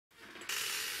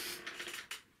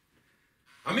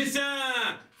I miss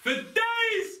for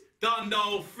days, done the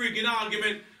whole friggin'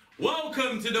 argument.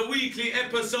 Welcome to the weekly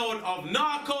episode of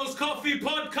Narcos Coffee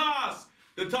Podcast,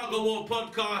 the Tuggawar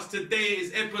Podcast. Today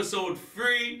is episode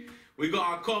 3. We got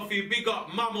our coffee, big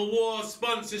up Mama War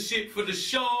sponsorship for the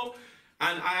show,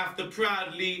 and I have to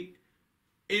proudly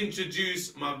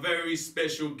introduce my very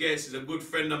special guest. He's a good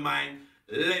friend of mine,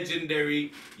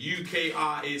 legendary UK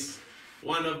artist,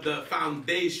 one of the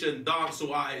foundation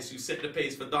dancehall artists who set the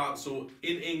pace for dancehall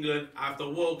in England. I have to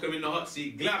welcome in the hot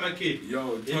seat, Glamma Kid.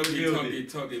 Yo,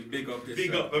 Tuggy, big up yourself.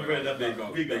 Big up, my brother,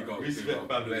 big up. Respect,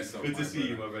 man. Bless up, good to see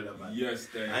you, my brother, man. Yes,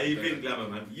 thank you. How you been, Glamma,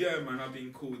 man? Yeah, man, I've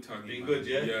been cool, Tuggy. Been man. good,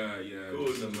 yeah? Yeah.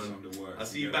 Cool, man. I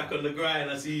see you back on the grind.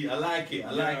 I like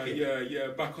it. Yeah,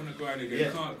 back on the grind again. Yeah.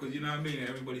 Can't, because you know what I mean?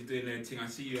 Everybody's doing their thing. I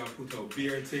see you, I put out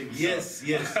beer things. Yes.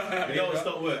 So. Don't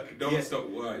stop work. Don't stop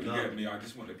work, you get me? I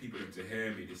just want the people to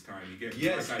hear me this time, you get me?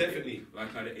 Yes, definitely.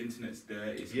 Like how the internet's there,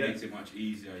 it makes it much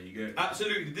easier, you get me?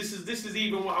 Absolutely. This is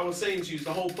even what I was saying to you. It's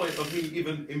the whole point of me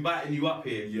even inviting you up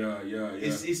here. Yeah.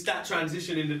 It's that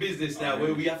transition in the business now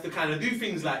where we have to kind of do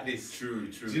things like this. True.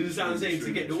 Do you understand what I'm saying?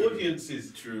 To get the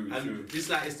audiences. True. It's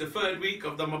the 3rd week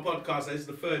I've done my podcast. It's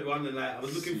the 3rd one, and I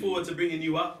was looking forward to bringing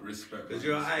you up. Respect. Because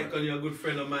you're an icon, you're a good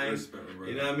friend of mine. Respect,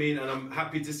 you know what I mean? And I'm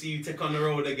happy to see you take on the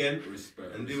road again.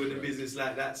 Respect. And doing the business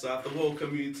like that. So I have to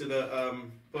welcome you to the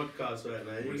podcast right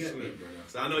now. You get me? Brother.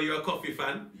 So I know you're a coffee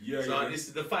fan. Yeah. This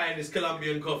is the finest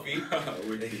Colombian coffee.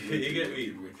 Wicked, you get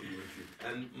me? Wicked.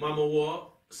 And Mama War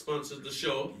sponsors the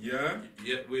show. Yeah,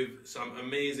 with some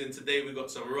amazing. Today we got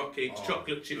some rock cakes,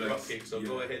 chocolate chip rock cakes. So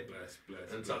go ahead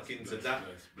and tuck into that.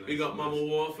 Big up Mama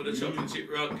War for the chocolate chip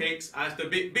rock cakes. I have to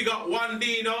big up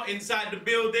Onedeano inside the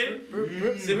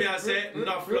building. See me, I say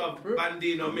enough love.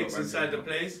 Bandino mix inside the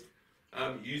place.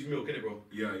 Use milk, innit, bro?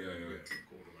 Yeah.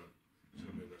 Cool,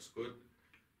 man. That's good.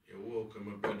 You're welcome,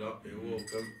 my brother. You're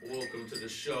welcome. Welcome to the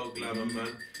show, Glamour, man.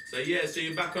 So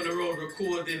you're back on the road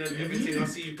recording and everything. I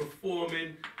see you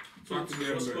performing. Talk to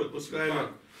me. What's good? What's going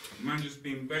on? Man, just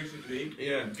been basically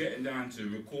getting down to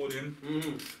recording.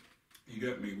 You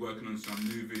get me? Working on some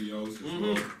new videos as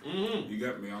well. You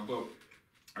get me? I've got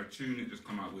a tune that just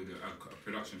come out with a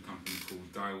production company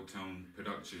called Dial Tone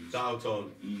Productions. Dial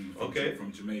Tone. Okay.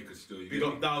 From Jamaica still. Big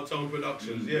up Dial Tone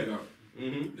Productions,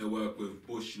 They work with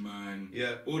Bushman,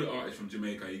 all the artists from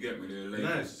Jamaica, you get me? They're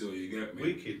labels still, you get me?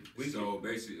 Wicked. So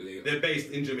basically, they're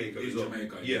based in Jamaica as well.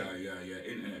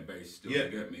 Internet based still, you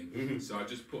get me? So I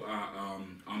just put out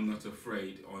I'm Not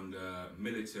Afraid on the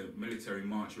military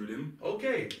march rhythm.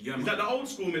 Okay. Yeah, is that the old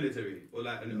school military? Or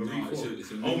like a reform?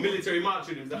 It's a new military march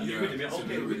rhythm, is that new rhythm?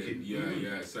 Okay, wicked.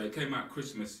 Yeah. So it came out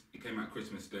Christmas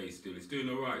Day still. It's doing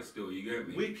alright still, you get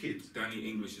me? Wicked. Danny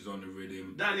English is on the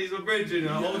rhythm. Danny's a brethren,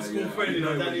 old school friend, you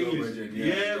know, Danny English.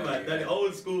 Man. Danny,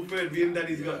 old school friend. Me and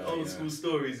Danny's got old school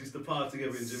stories. Used to part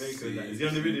together in Jamaica. Is he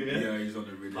on the rhythm, Yeah, he's on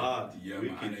the rhythm.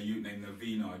 Wicked. And a youth named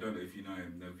Navino. I don't know if you know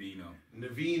him.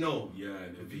 Navino. Yeah,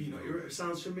 Navino. It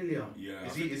sounds familiar. Yeah.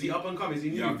 Is he up and coming? Is he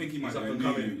new? Yeah, I think he might be up and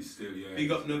coming. Still, yeah.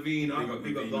 Big up Navino.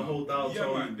 Big up the whole Dial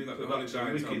Tone. Man. Big up the whole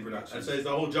Dial Tone production. And so it's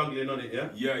the whole juggling on it, yeah?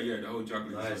 Yeah, the whole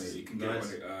juggling on it. You can get on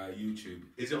it YouTube.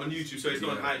 Is it on YouTube? So it's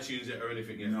not on iTunes yet or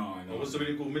anything yet? No. What's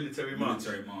something called Military March?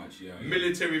 Military March, yeah.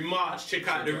 Military March. Check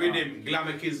out the rhythm.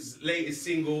 Glamma Kid's latest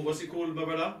single. What's it called, my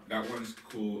brother? That one's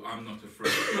called I'm Not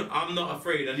Afraid. I'm Not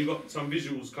Afraid. And you got some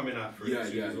visuals coming out for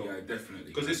it. Yeah,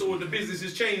 definitely. Because it's all the business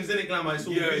has changed, isn't it, Glamma? It's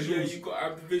all the visuals. Yeah, you got to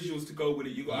have the visuals to go with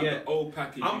it. You got to have the old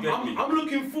package. I'm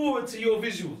looking forward to your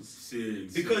visuals.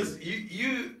 Serious. Because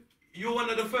you're one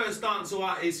of the first dancehall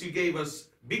artists who gave us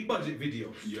big budget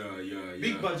videos. Yeah.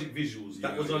 Big budget visuals.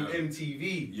 That was on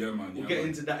MTV. Yeah, man. We'll get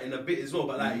into that in a bit as well.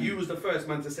 But you was the first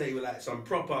man to say with like some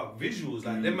proper visuals.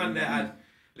 Like them man that had.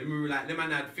 Them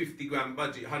man had 50 grand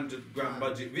budget, 100 grand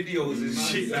budget videos and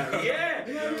shit.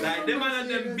 Like them man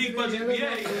had them big budget.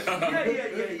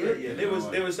 Yeah.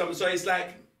 There was some. So it's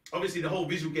like. Obviously, the whole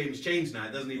visual game's changed now.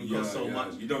 It doesn't even cost so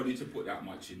much. You don't need to put that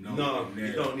much in. No,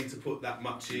 you don't need to put that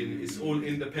much in. It's all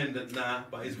independent now,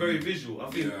 but it's very visual. I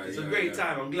think it's a great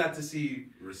time. I'm glad to see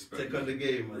you take on the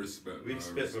game, man. Respect, my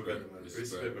brother, man.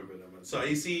 Respect, my brother, man. So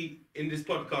you see, in this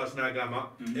podcast now,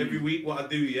 Glamma, every week what I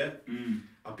do,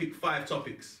 I pick 5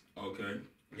 topics. Okay.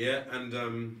 Yeah, and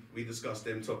we discuss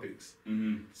them topics.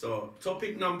 So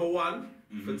topic number 1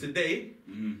 for today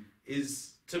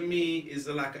is, to me, is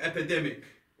like an epidemic.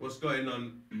 What's going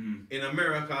on in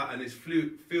America, and it's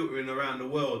filtering around the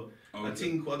world. Okay. A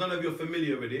thing called, I don't know if you're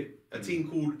familiar with it, a thing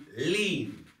called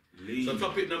lean. So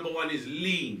topic number 1 is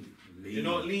lean. Do you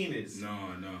know what lean is?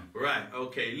 No. Right,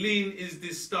 okay. Lean is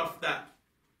this stuff that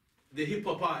the hip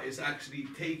hop artists actually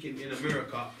taking in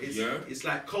America. It's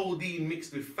like codeine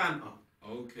mixed with Fanta.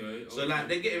 Okay. So like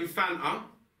they're getting Fanta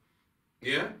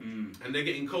Yeah? And they're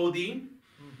getting codeine,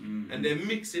 and they're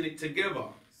mixing it together.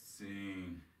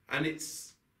 And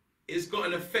it's got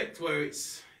an effect where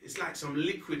it's like some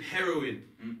liquid heroin.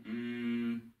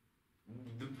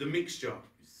 The mixture.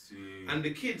 And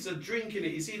the kids are drinking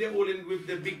it. You see, they're all in with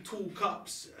the big tall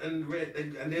cups and red.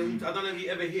 And they're, I don't know if you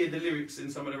ever hear the lyrics in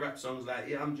some of the rap songs like,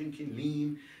 yeah, I'm drinking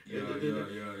lean. Yeah.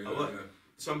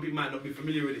 Some people might not be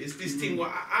familiar with it. It's this thing where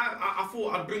I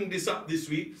thought I'd bring this up this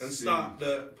week and start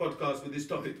the podcast with this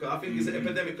topic. Because I think it's an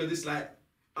epidemic because it's like,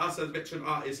 us as veteran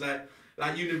artists, like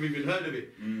you never even heard of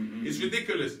it. It's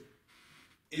ridiculous.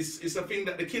 It's a thing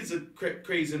that the kids are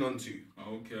crazing onto.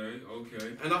 Okay.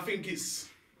 And I think it's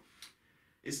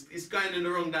going in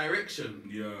the wrong direction.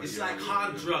 It's like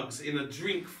hard drugs in a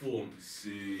drink form.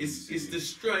 It's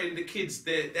destroying the kids.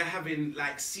 They're having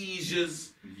like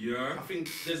seizures. I think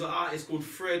there's an artist called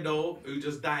Fredo who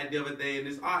just died the other day, and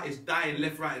there's artists dying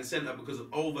left, right, and centre because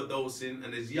of overdosing,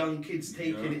 and there's young kids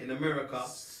taking it in America.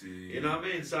 You know what I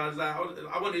mean? So I was like,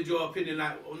 I wanted your opinion,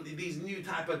 like on these new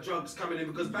type of drugs coming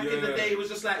in, because back in the day it was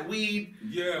just like weed,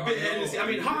 I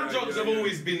mean, hard drugs have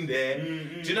always been there.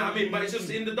 Do you know what I mean? But it's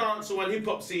just in the dancehall and hip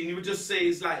hop scene, you would just say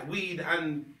it's like weed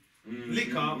and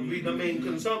liquor with the main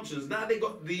consumptions. Now they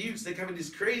got the youths, they're having this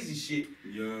crazy shit.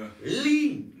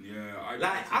 Lean.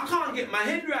 I can't get my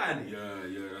head around it.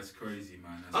 That's crazy,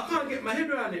 man. I can't get my head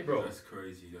around it, bro. That's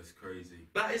crazy.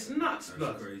 Like, it's nuts,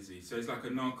 That's crazy. So it's like a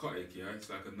narcotic, yeah? It's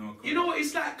like a narcotic. You know what?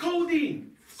 It's like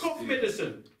codeine. Cough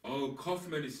medicine. Oh, cough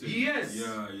medicine. Yes.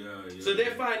 Yeah. So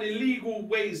they're finding legal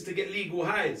ways to get legal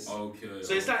highs. Okay.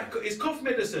 So it's like, it's cough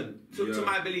medicine, to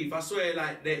my belief. I swear,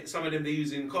 like, some of them they're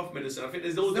using cough medicine. I think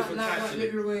there's all different types of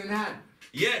it. Lil Wayne had?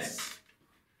 Yes.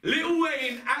 Lil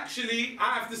Wayne, actually,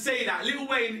 I have to say that Lil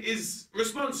Wayne is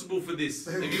responsible for this,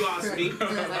 if you ask me.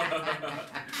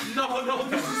 No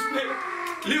disrespect.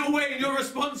 Lil Wayne, you're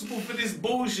responsible for this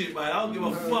bullshit, man. I don't give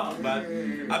a fuck,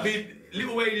 man. I mean,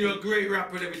 Lil Wayne, you're a great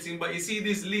rapper and everything, but you see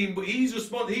this lean, but he's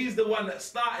the one that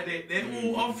started it. They're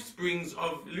all offsprings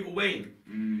of Lil Wayne.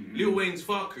 Lil Wayne's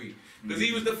fuckery. Because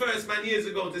he was the first man years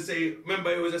ago to say,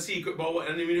 remember, it was a secret, but what,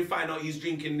 and then when you find out he's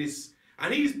drinking this.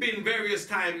 And he's been various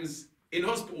times in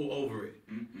hospital over it.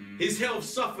 His health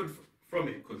suffered from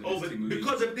it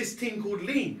because of this thing called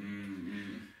lean.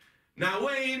 Now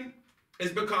Wayne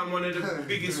has become one of the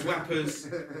biggest rappers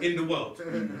in the world.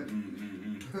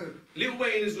 Lil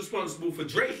Wayne is responsible for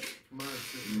Drake.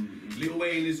 Lil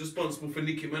Wayne is responsible for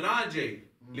Nicki Minaj.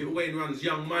 Lil Wayne runs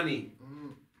Young Money,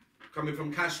 coming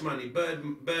from Cash Money,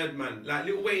 Birdman. Like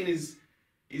Lil Wayne he's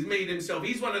made himself.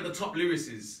 He's one of the top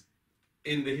lyricists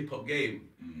in the hip hop game,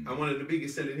 and one of the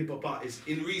biggest selling hip hop artists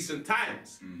in recent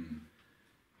times.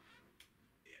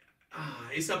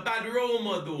 It's a bad role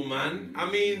model, man. I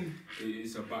mean,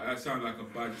 that sounds like a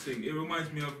bad thing. It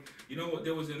reminds me of, you know what?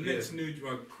 There was a next new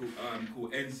drug called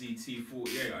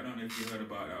NZT48. I don't know if you heard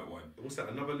about that one. What's that?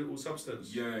 Another little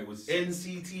substance? Yeah, it was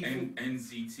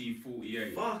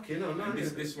NZT48. Fuck, you know, no.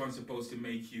 This one's supposed to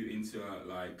make you into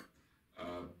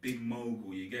big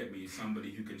mogul. You get me?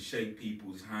 Somebody who can shake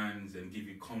people's hands and give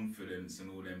you confidence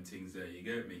and all them things there. You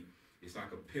get me? It's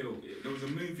like a pill. There was a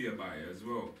movie about it as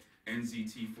well.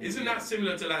 NZT48. Isn't that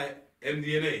similar to like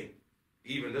MDNA?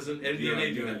 Even doesn't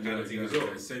MDNA do that kind of thing as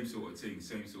well? Same sort of thing.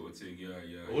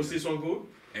 Yeah. What's this one called?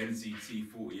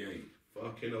 NZT48.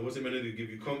 Fucking hell, what's it meant to do?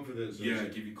 Give you confidence? Yeah,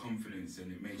 give you confidence,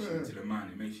 and it makes you into the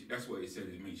man. That's what it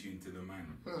said. It makes you into the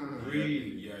man.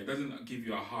 Really? Yeah. It doesn't give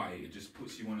you a high. It just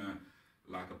puts you on a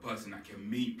person that can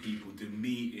meet people, do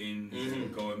meetings,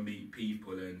 and go and meet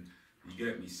people, and you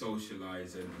get me,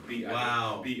 socialise and be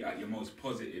at your most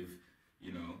positive.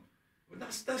 You know.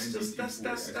 That's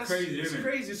crazy. It's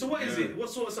crazy. So what is it? What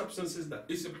sort of substance is that?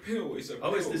 It's a pill. It's a pill.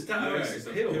 Oh, it's this type. It's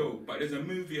a pill. But there's a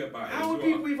movie about it. How do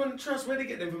people even trust? Where they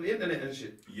get them from? The internet and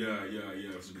shit. Yeah.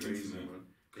 It's crazy, man.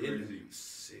 Crazy.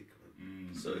 Sick,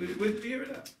 man. So where did you hear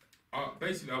that?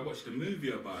 Basically, I watched a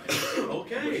movie about it.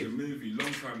 Okay. I watched a movie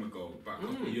long time ago, about a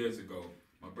couple of years ago.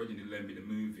 My brother did lend me the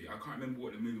movie. I can't remember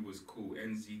what the movie was called.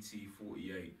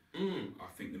 NZT48. I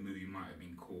think the movie might have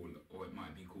been called, or it might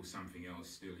have been called something else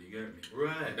still. You get me?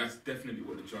 Right. That's definitely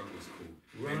what the drug was called.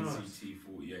 Right.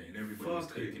 NZT48, and everybody was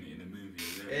taking it in the movie.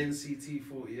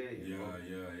 NZT48.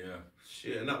 Yeah.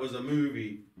 Shit, and that was a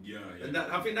movie. Yeah. And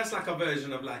I think that's like a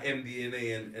version of like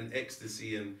MDNA and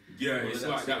ecstasy and. Yeah, it's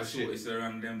like that sort. It's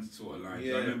around them sort of lines.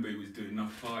 Yeah. I remember he was doing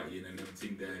enough partying and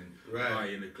everything there, and high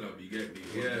in the club. You get me?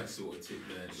 That sort of tip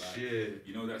there. Like, shit.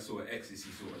 You know that sort of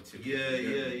ecstasy sort of tip.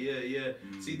 Yeah.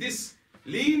 See, this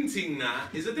lean thing now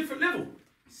is a different level.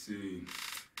 See.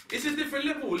 It's a different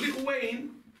level. Lil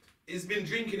Wayne has been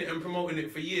drinking it and promoting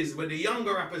it for years. But the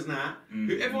younger rappers now,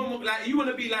 who everyone like, you want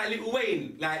to be like Lil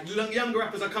Wayne. Like younger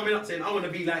rappers are coming up saying, I want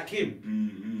to be like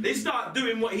him. They start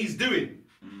doing what he's doing.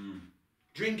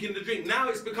 Drinking the drink. Now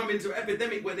it's becoming to an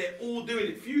epidemic where they're all doing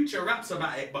it. Future raps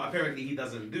about it, but apparently he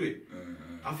doesn't do it.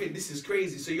 I think this is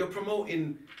crazy. So you're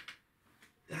promoting.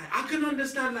 Like, I can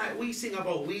understand, like, we sing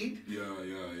about weed. Yeah,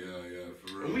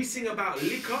 for real. And we sing about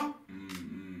liquor.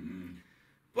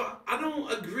 But I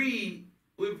don't agree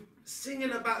with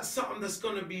singing about something that's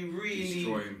going to be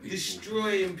really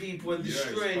destroying people and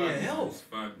destroying your health. It's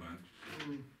bad, man.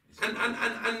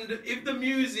 And if the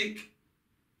music,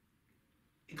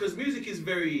 because music is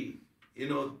very, you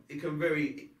know, it can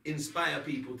very inspire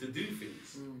people to do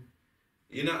things.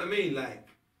 You know what I mean? Like,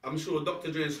 I'm sure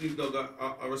Dr. Dre and Snoop Dogg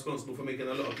are responsible for making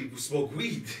a lot of people smoke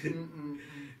weed. Do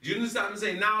you understand what I'm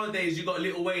saying? Nowadays, you got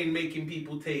Lil Wayne making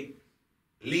people take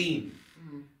lean.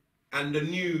 And the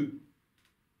new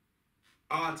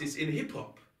artist in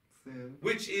hip-hop,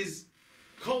 which is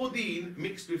codeine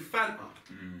mixed with Fanta.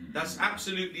 That's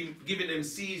absolutely giving them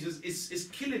seizures. It's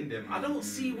killing them. I don't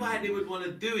see why they would want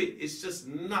to do it. It's just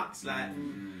nuts. Like,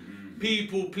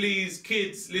 people, please,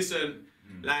 kids, listen.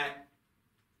 Like,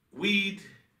 weed,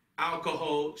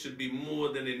 alcohol should be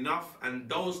more than enough, and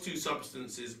those two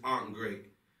substances aren't great.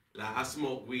 Like, I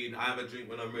smoke weed, I have a drink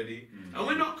when I'm ready, and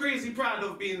we're not crazy proud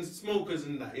of being smokers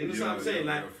and that. You know what I'm saying?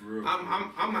 Like,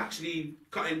 I'm actually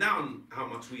cutting down how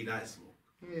much weed I smoke.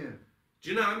 Yeah. Do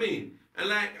you know what I mean? And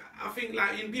like, I think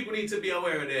like people need to be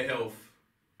aware of their health,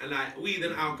 and like weed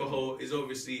and alcohol is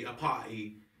obviously a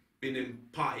party, been in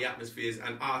party atmospheres,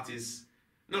 and artists,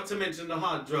 not to mention the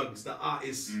hard drugs that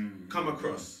artists come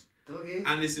across. Okay.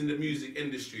 And it's in the music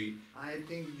industry. I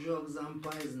think drugs and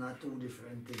poison are two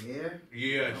different things, yeah?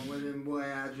 Yeah. And when them boy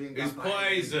I drink it's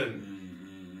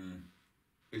poison.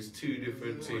 It's two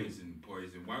different things.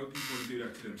 Poison. Why would people do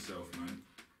that to themselves, man?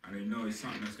 And they know it's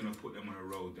something that's going to put them on a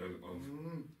road of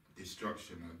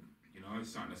destruction. And, you know,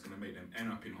 it's something that's going to make them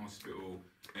end up in hospital,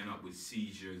 end up with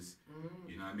seizures,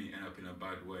 you know what I mean? End up in a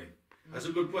bad way. That's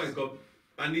a good point, Gob.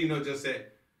 Bandino just said,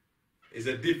 is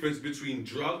a difference between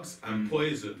drugs and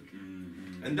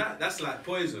poison. And that's like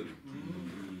poison.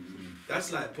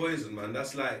 That's like poison, man.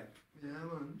 That's like... Yeah,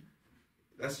 man.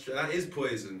 That is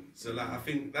poison. So like, I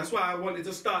think that's why I wanted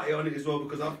to start it on it as well,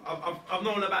 because I've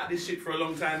known about this shit for a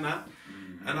long time now.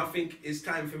 And I think it's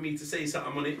time for me to say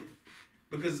something on it,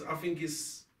 because I think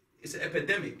it's an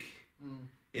epidemic.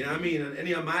 You know what I mean? And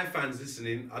any of my fans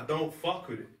listening, I don't fuck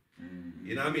with it.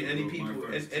 You know what I mean? Any people,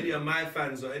 any of my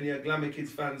fans or any of Glamma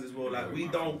Kid's fans as well, like, we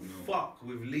don't fuck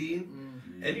with lean.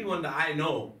 Anyone that I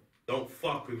know don't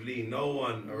fuck with lean. No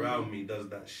one around me does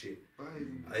that shit.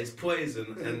 It's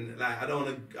poison, and like, I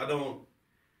don't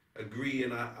agree,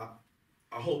 and I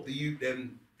hope the youth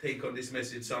then take on this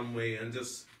message some way and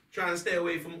just try and stay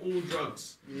away from all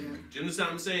drugs. Do you understand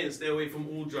what I'm saying? Stay away from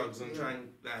all drugs and try and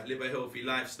like live a healthy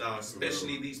lifestyle,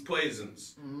 especially these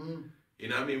poisons. You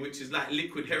know what I mean? Which is like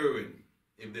liquid heroin.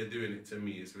 If they're doing it to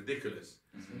me, it's ridiculous.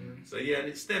 So yeah, and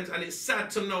it's sad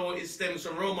to know it stems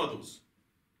from role models.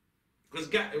 Because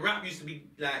rap used to be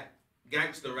like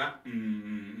gangster rap.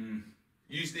 You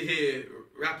used to hear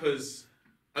rappers,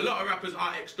 a lot of rappers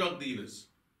are ex-drug dealers.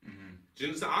 Do you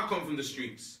understand? I come from the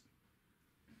streets.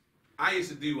 I used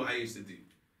to do what I used to do.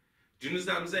 Do you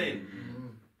understand what I'm saying?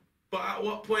 But at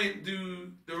what point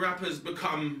do the rappers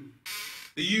become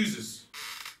the users?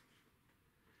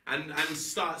 And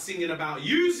start singing about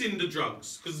using the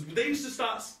drugs? Because they used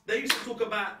to talk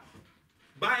about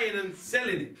buying and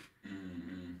selling it.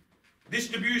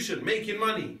 Distribution, making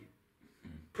money,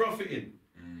 profiting,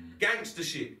 gangster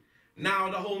shit. Now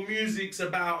the whole music's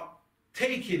about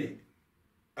taking it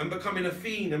and becoming a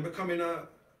fiend and becoming a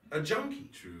junkie.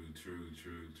 True.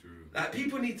 Like,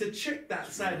 people need to check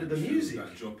that side of the music.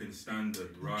 That dropping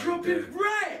standard, right?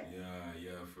 Right.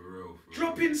 Yeah, for real.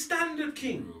 Dropping standard,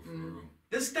 king. For real.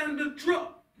 The standard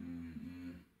drop.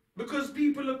 Because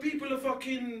people are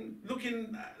fucking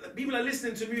looking, people are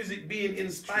listening to music being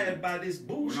inspired by this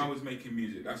bullshit. When I was making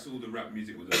music, that's all the rap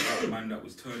music was about. A man that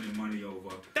was turning money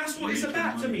over. That's what it's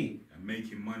about to me. And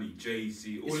making money,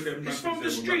 Jay-Z, all of them. It's from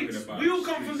the streets. We all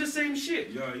come from the same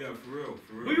shit. Yeah, for real.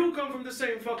 We all come from the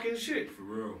same fucking shit. For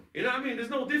real. You know what I mean? There's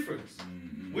no difference.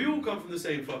 We all come from the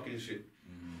same fucking shit.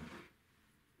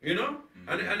 You know?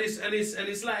 And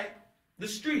it's like the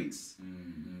streets.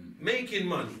 Making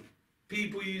money.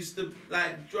 People used to,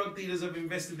 like, drug dealers have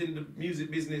invested in the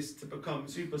music business to become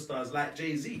superstars, like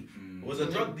Jay-Z was a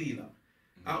drug dealer.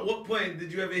 At what point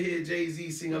did you ever hear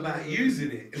Jay-Z sing about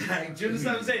using it? Like, do you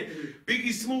understand what I'm saying?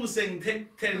 Biggie Smalls sang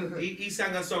he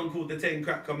sang a song called The 10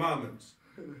 Crack Commandments.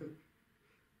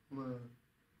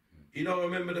 You don't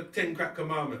remember the 10 crack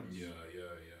commandments? Yeah.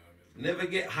 Never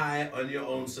get high on your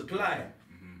own supply.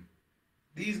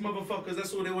 These motherfuckers,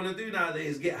 that's all they want to do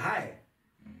nowadays, get high.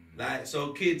 Like,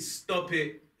 so kids, stop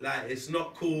it. Like, it's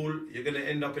not cool. You're going to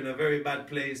end up in a very bad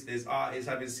place. There's artists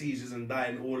having seizures and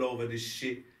dying all over this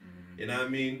shit. You know what I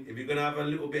mean? If you're going to have a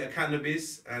little bit of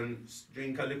cannabis and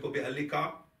drink a little bit of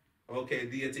liquor, okay,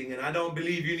 do your thing. And I don't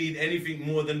believe you need anything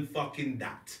more than fucking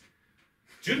that.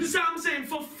 Do you understand what I'm saying?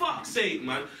 For fuck's sake,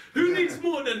 man. Who needs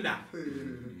more than that?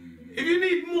 If you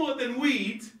need more than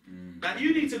weed, like,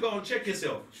 you need to go and check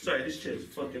yourself. Sorry, this chair's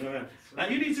fucking around. Like,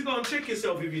 you need to go and check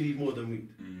yourself if you need more than weed.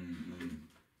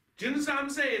 Do you understand what I'm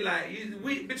saying?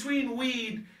 Like, between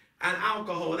weed and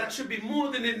alcohol, that should be more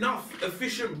than enough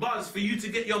efficient buzz for you to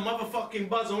get your motherfucking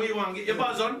buzz on where you want to get your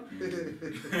buzz on.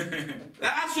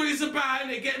 That's what it's about,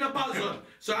 innit? Getting a buzz on.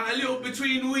 So a little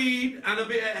between weed and a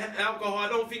bit of alcohol, I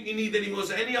don't think you need any more.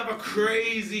 So any other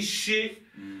crazy shit,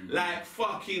 like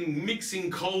fucking mixing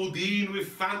codeine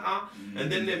with Fanta,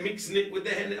 and then they're mixing it with the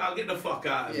Henny, I'll get the fuck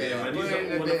out of here, man.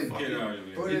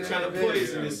 You're trying to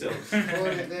poison yourselves. Put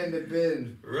it in the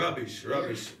bin. Rubbish.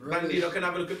 Bandito, can I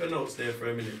have a look at the notes there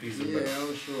for a minute, please? Yeah,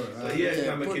 oh sure. So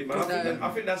Glamma Kid, man. I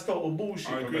think that's total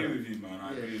bullshit. I agree with you, man.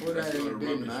 I agree with you. That's a lot of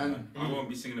rubbish, man. I won't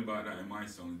be singing about that in my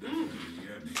song, definitely. You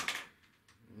get me?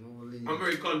 I'm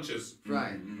very conscious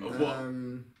of what.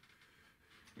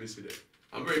 Listen it.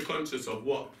 I'm very conscious of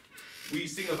what we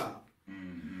sing about.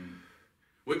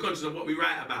 We're conscious of what we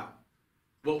write about,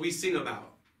 what we sing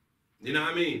about. You know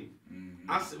what I mean?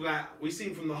 We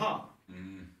sing from the heart.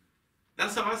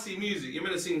 That's how I see music. You're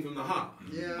meant to sing from the heart.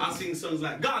 Yeah. I sing songs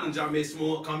like Ganja me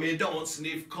smoke, come here, don't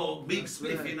sniff coke, big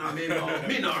spliff, you know what I mean?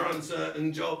 Me not run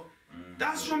certain job.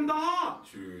 That's from the heart.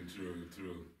 True.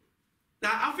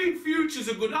 Now, I think Future's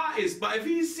a good artist, but if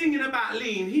he's singing about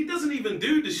lean, he doesn't even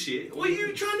do the shit. What are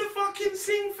you trying to fucking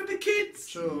sing for the kids?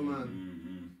 True,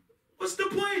 man. What's the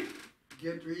point?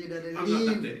 Get rid of the I'm lean.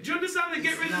 not that there. Do you understand that?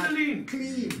 Get rid of the lean.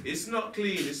 Clean. It's not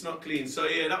clean. So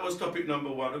yeah, that was topic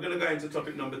number 1. We're going to go into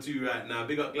topic number 2 right now.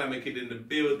 Big up Glamma Kid in the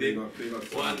building. Big up.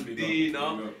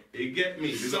 Onedeano. You get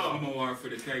me? Big up Mama War for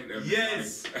the cake there.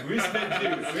 Yes. Respect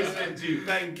you.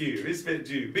 Thank you. Respect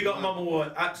you. Big up Mama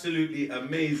War. Absolutely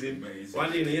amazing.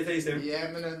 Onedeano, you taste them?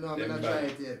 Yeah, I'm not try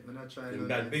it yet. I'm not trying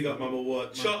it. Big up Mama War.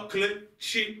 Chocolate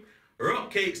chip rock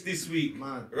cakes this week.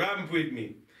 Man. Ramp with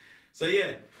me. So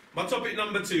yeah, my topic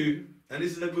number 2, and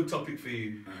this is a good topic for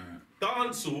you.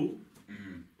 Dancehall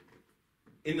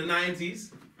in the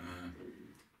 90s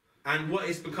and what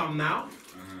it's become now.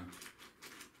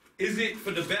 Is it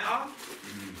for the better?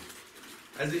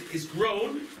 As it's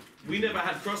grown. We never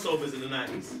had crossovers in the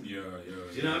 90s. Yeah.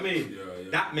 Do you know what I mean? Yeah.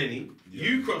 That many. Yeah.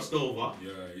 You crossed over.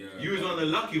 Yeah. You was one of the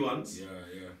lucky ones. Yeah.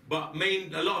 But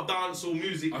a lot of dancehall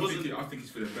music wasn't. I think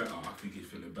it's for the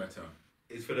better.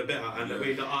 It's for the better, and the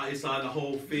way the artists are, the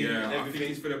whole thing, and everything. I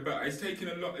think it's for the better. It's taken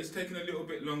a little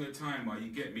bit longer time, but you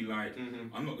get me. Like,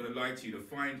 I'm not gonna lie to you.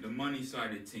 The money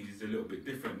side of things is a little bit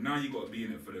different. Now you got to be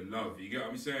in it for the love. You get what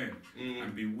I'm saying?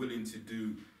 And be willing to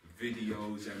do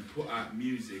videos and put out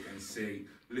music and say,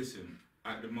 listen.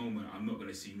 At the moment, I'm not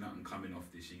gonna see nothing coming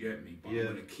off this. You get me? But I'm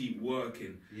gonna keep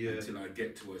working until I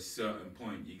get to a certain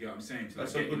point. You get what I'm saying?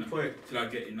 That's a good point. Till I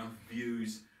get enough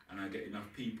views and I get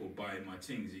enough people buying my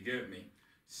things. You get me?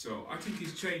 So I think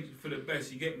it's changed for the best.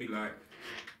 You get me? I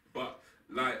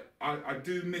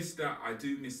do miss that. I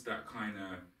do miss that kind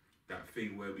of that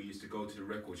thing where we used to go to the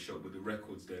record shop with the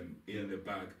records then in the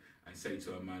bag and say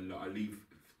to a man, look, I leave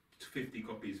 50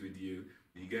 copies with you.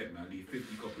 You get me? I leave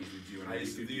 50 copies with you. And I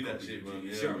used to do that shit, man.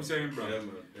 You see what I'm saying, bro? Yeah, man.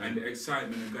 Yeah, and the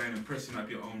excitement of going and pressing up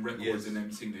your own records and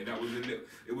everything there. That was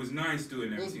it was nice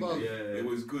doing everything there. It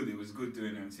was good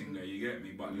doing everything there. You get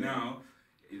me? But now,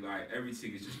 like,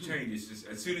 everything is just changed. It's just,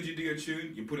 as soon as you do a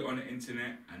tune, you put it on the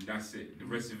internet and that's it. The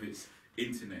rest of it's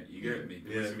internet. You get me?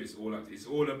 The rest of it's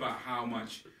all about how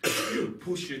much you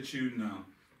push your tune now.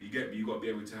 You get me? You got to be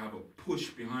able to have a push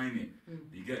behind it.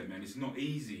 You get me? And it's not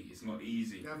easy. It's not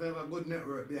easy. You have to have a good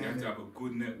network behind it. You have to have a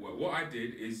good network. What I'm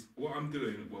doing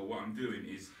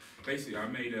is basically I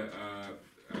made a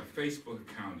Facebook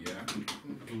account,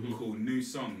 called New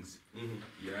Songs.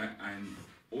 And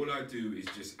all I do is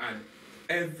just add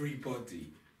everybody.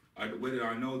 Whether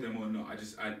I know them or not, I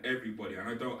just add everybody, and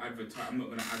I don't advertise. I'm not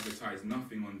going to advertise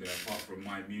nothing on there apart from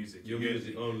my music. Your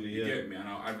music only, You get me? And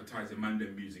I'll advertise the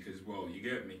Mandan music as well. You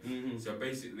get me? So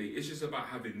basically, it's just about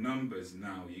having numbers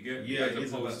now. You get me?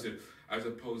 As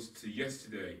opposed to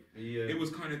yesterday. It was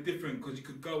kind of different because you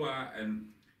could go out and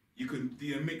you could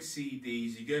do a mixed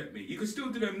CDs. You get me? You could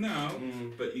still do them now,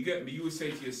 but you get me? You would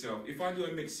say to yourself, if I do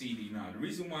a mixed CD now, the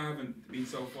reason why I haven't been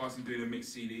so fast in doing a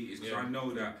mixed CD is because I know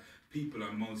that people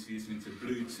are mostly listening to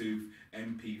Bluetooth,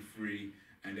 MP3,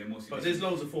 and they're mostly. But there's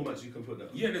loads of formats you can put that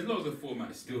on. Yeah, there's loads of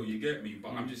formats still. You get me?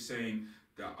 But I'm just saying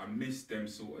that I miss them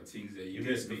sort of things there. You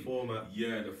miss the format.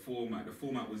 Yeah, the format. The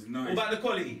format was nice. What about the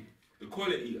quality? The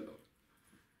quality.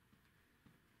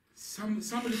 Some of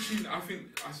the tunes, I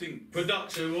think.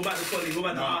 Production. What about the quality?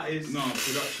 What about the artists? No,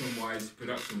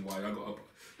 production wise, I got up.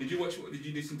 Did you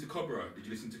listen to Cobra? Did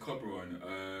you listen to Cobra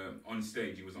on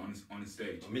stage? He was on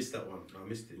stage. I missed that one. I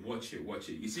missed it. Watch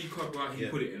it. You see Cobra, he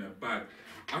put it in a bag.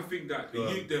 I think that the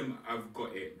youth them have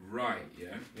got it right,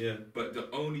 yeah? Yeah. But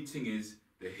the only thing is,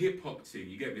 the hip hop thing,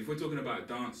 you get me? If we're talking about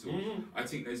dancehall, I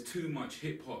think there's too much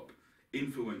hip hop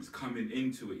influence coming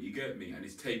into it, you get me? And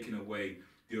it's taking away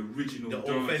the original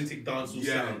authentic dancehall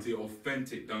sound. Yeah, the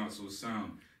authentic dancehall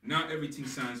sound. Now everything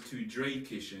sounds too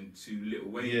Drake-ish and too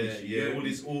Lil Wayne-ish. Yeah, all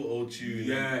this auto-tune.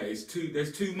 Yeah, there's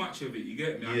too much of it, you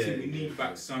get me? I think we need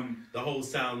back some... The whole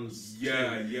sounds...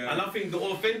 Yeah. And I think the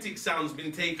authentic sound's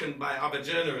been taken by other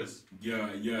genres. Yeah,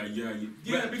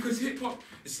 because hip-hop...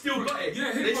 It's still got it.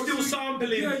 Yeah, they're still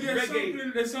sampling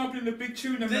reggae. They're sampling the big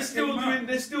tune. They're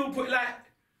still put like...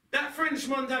 That French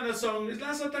Montana song is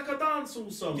like a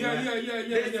dancehall song. Yeah.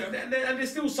 And they're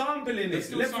still sampling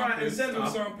it. Left, right, and centre.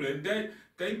 Still sampling.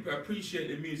 They appreciate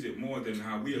the music more than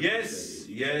how we appreciate it.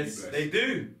 Yes, they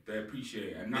do. They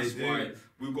appreciate it, and that's why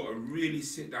we've got to really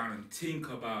sit down and think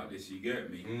about this. You get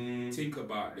me? Think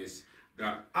about this.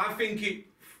 That I think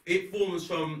it forms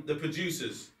from the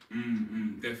producers.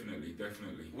 Definitely.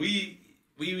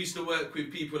 We used to work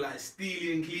with people like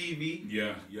Steely and Clevey.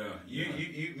 Yeah.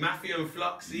 You Mafia and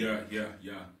Fluxy.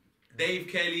 Yeah. Dave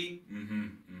Kelly.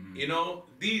 You know,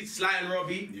 these Sly and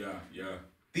Robbie. Yeah.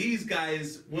 These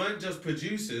guys weren't just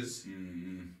producers.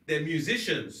 They're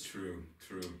musicians. True.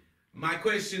 My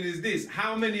question is this: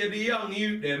 how many of the young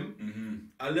youth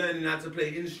are learning how to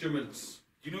play instruments?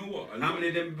 You know what? How many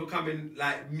of them are becoming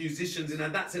like musicians in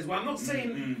that sense? Well, I'm not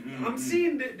saying I'm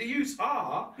seeing that the youths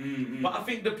are, but I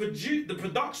think the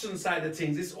production side of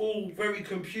things, it's all very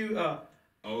computer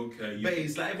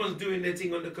based. Like everyone's doing their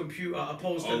thing on the computer,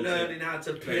 opposed to learning how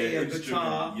to play a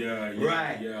guitar.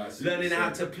 Yeah. Learning how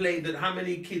to play how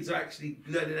many kids are actually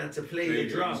learning how to play the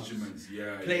drums, instruments,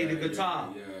 play the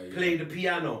guitar, play the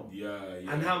piano.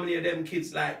 And how many of them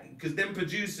kids because them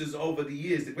producers over the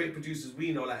years, the great producers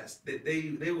we know, like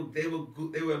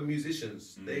they were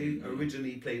musicians. They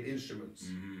originally played instruments.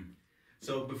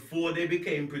 So before they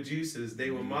became producers,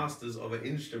 they were masters of an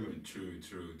instrument. True.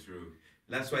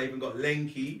 That's why I even got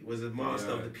Lenky was a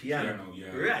master of the piano.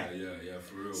 Yeah,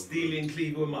 for real. Steely and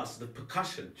Clevey were masters of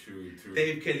percussion. True.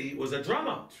 Dave Kelly was a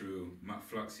drummer. True. Matt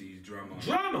Fluxy's drummer.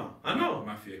 I know.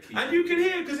 Mafia Kid. And you can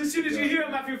hear, because as soon as you hear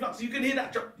Mafia Fluxy, you can hear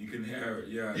that drum. You can hear it,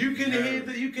 yeah. You can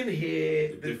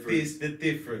hear the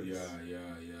difference. Yeah.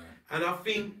 And I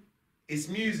think it's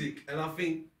music, and I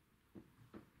think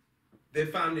they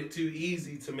found it too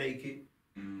easy to make it.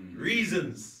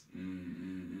 Reasons.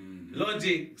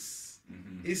 Logics.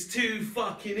 It's too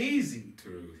fucking easy.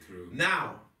 True.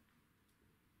 Now,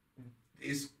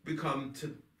 it's become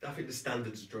I think the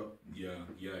standards drop. Yeah.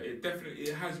 It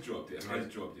has dropped. It has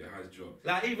dropped.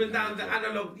 Like even down the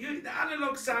analog. The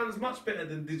analog sounds much better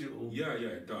than digital. Yeah.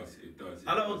 It does.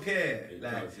 I don't care. It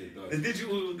does.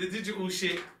 The digital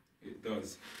shit. It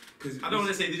does. I don't want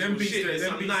to say digital shit. There's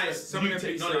some nice some new of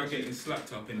them beats are technology. getting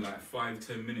slapped up in like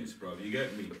 5-10 minutes, bro. You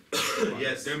get me?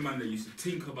 Yes. Them man that used to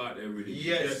think about their rhythms.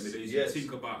 Yes. You get me? They used to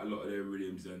think about a lot of their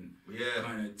rhythms and Yeah.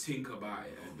 kind of think about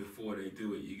it before they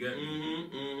do it. You get me?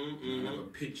 And have a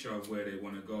picture of where they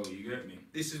want to go. You get me?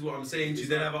 This is what I'm saying to you.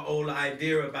 They have an old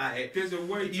idea about it. There's a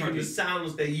way. Even the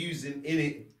sounds they're using in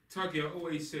it. Tuggy, I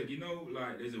always said,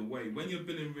 like, there's a way. When you're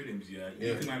building rhythms, you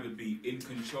can either be in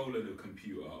control of the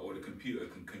computer or the computer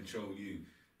can control you.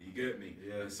 You get me?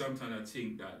 Yeah. And sometimes I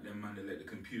think that them man, they let the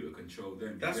computer control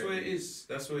them. That's what it is.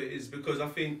 That's what it is. Because I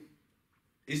think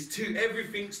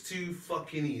everything's too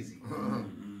fucking easy.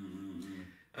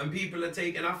 And people are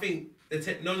taking, I think the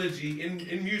technology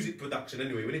in music production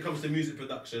anyway, when it comes to music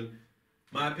production,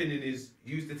 my opinion is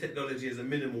use the technology as a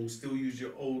minimal, still use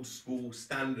your old school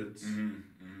standards.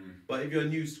 But if you're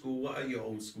new school, what are your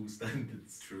old school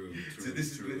standards? True. So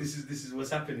this is what's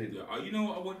happening. Yeah. You know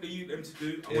what I want them to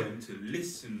do? I want them to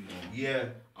listen more. Yeah.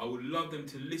 I would love them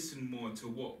to listen more to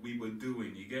what we were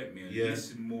doing. You get me? And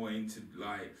listen more into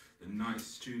like the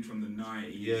nice tunes from the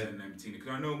 90s and everything. Because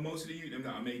I know most of the youth that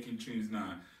are making tunes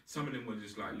now, some of them were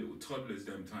just like little toddlers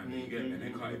them time. You get me? And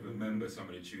they can't even remember some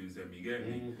of the tunes. Them. You get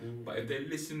me? But if they're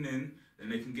listening, then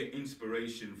they can get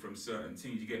inspiration from certain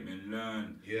things. You get me? And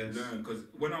learn. Yes. Learn. Because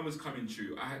when I was coming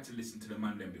through, I had to listen to the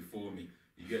man them before me.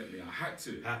 You get me? I had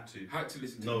to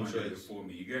listen to No my choice. before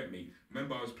me. You get me?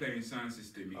 Remember, I was playing sound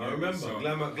system. You I get remember. me? So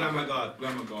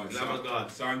Glamma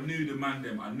God. So I knew the man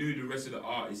them. I knew the rest of the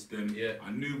artists them. Yeah. I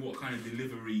knew what kind of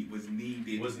delivery was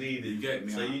needed. You get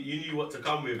me? So you knew what to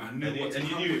come with. I knew and what to you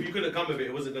come knew with. if you couldn't come with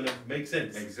it wasn't gonna make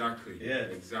sense. Exactly. Yeah.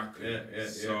 Exactly. Yeah.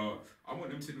 So I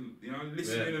want them to,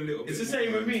 listen in a little bit. It's the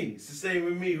same with me. It's the same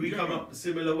with me. We come up a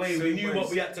similar way. We knew what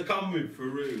we had to come with. For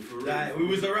real. Like, we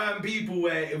was around people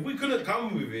where if we couldn't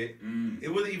come with it, it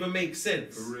wouldn't even make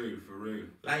sense. For real.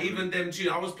 Like even them tunes.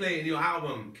 I was playing your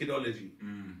album, Kidology.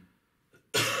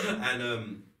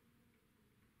 And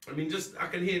I mean, just I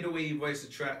can hear the way you voice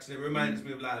the tracks, and it reminds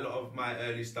me of like a lot of my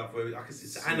early stuff where I can see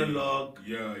it's analog.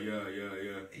 Yeah.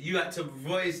 You had to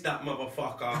voice that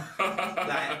motherfucker.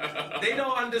 Like they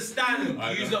don't understand.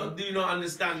 Do not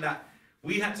understand that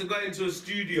we had to go into a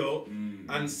studio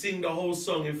and sing the whole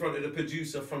song in front of the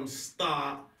producer from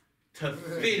start to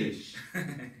finish.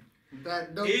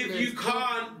 If you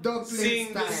can't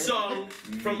sing the song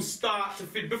from start to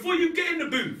finish, before you get in the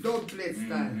booth. Dubplate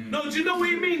style. No, do you know what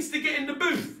it means to get in the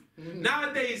booth?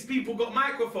 Nowadays, people got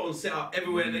microphones set up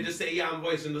everywhere and they just say, yeah, I'm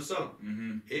voicing the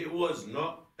song. It was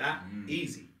not that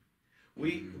easy.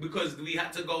 Because we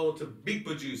had to go to big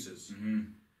producers.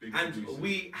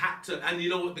 We had to, and you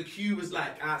know what the queue was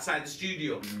like outside the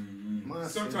studio.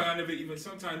 Sometimes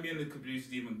me and the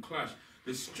producers even clash.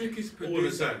 The strictest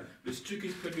producer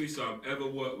I've ever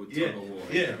worked with Tuggawar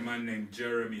is a man named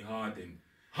Jeremy Harding.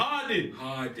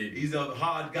 He's a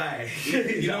hard guy.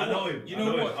 You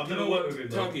know what? I've never worked with him.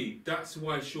 Tuggy, that's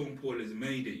why Sean Paul has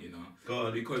made it, you know.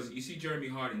 God. Because you see Jeremy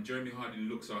Harding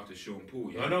looks after Sean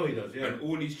Paul. Yeah? I know he does, yeah. And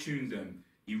all these tunes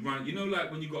he run, you know, like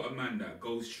when you got a man that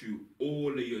goes through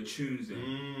all of your tunes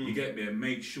you get me, and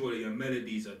make sure that your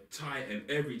melodies are tight and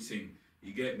everything.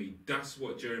 You get me? That's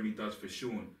what Jeremy does for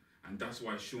Sean. And that's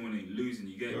why Sean ain't losing.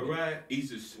 You get You're me? right. He's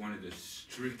just one of the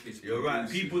strictest. You're right.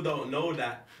 People don't know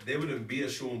that. There wouldn't be a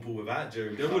Sean Paul without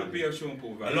Jeremy. There wouldn't be a Sean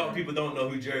Paul without. A lot of people don't know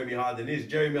who Jeremy Harding is.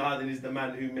 Jeremy Harding is the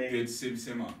man who made Sim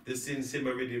Simmer. The Sin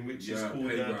Simmer rhythm, which is called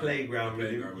Playground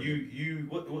rhythm. You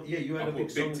had a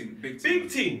big song. Big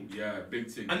Ting. Yeah,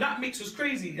 Big Ting. And that mix was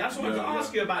crazy. That's what I wanted to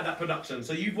ask you about that production.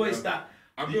 So you voiced that.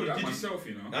 I built that myself,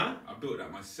 you know. Huh? I built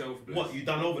that myself. What, you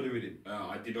done over the rhythm?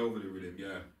 I did over the rhythm,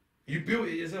 yeah. You built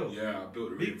it yourself? Yeah, I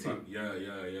built the Big rhythm. Ting?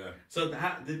 Yeah. So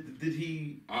did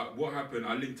he... what happened,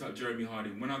 I linked up Jeremy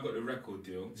Harding. When I got the record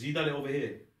deal... So you done it over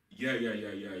here? Yeah.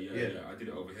 I did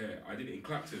it over here. I did it in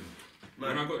Clapton.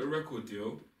 Man. When I got the record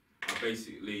deal, I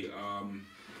basically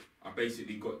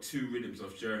got 2 rhythms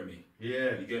off Jeremy.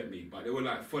 Yeah. You get me? But they were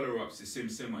like follow-ups to Sim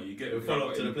Simmer. You get me?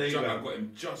 Follow-up to the Playground. I got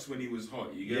him just when he was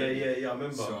hot. You get me? Yeah, I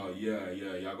remember. So, yeah.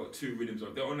 I got 2 rhythms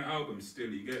off. They're on the album still,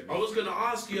 you get me? I was going to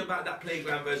ask you about that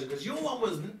Playground version, because your one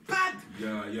was bad.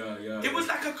 Yeah. It was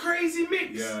like a crazy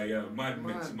mix. Yeah. Mad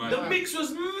mix. The mix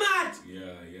was mad.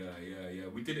 Yeah.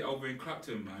 We did it over in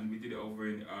Clapton, man. We did it over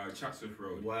in Chatsworth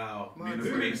Road. Wow.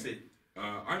 Who mixed it?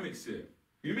 I mixed it.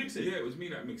 You mixed it? Yeah, it was me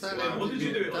that mixed it. What did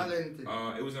you do it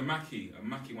on? It was a Mackie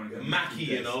one of them. Mackie,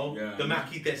 you know, the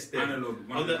Mackie test there. Analog.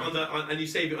 And you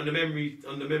save it on the memory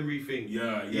thing.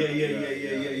 Yeah.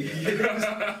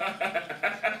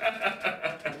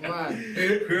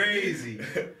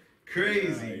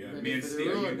 Crazy. Yeah. Me and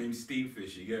Steve, named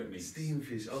Steamfish, you get me?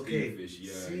 Steamfish, okay. Steamfish,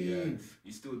 yeah.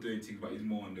 He's still doing things, but he's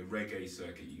more on the reggae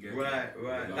circuit, you get me? Right.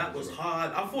 That was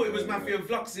hard. I thought it was Mafia and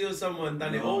Fluxy or someone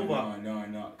done it over.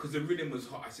 No. Because the rhythm was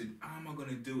hot. I said, how am I going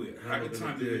to do it? At the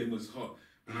time, the rhythm was hot.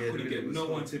 And I couldn't get no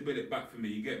one to build it back for me.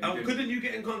 You get me? Couldn't you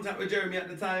get in contact with Jeremy at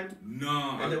the time?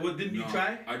 No. Didn't you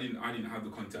try? I didn't have the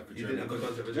contact with Jeremy. You didn't have the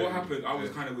contact with Jeremy. What happened? I was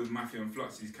kind of with Mafia and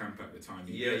Fluxy's camp at the time.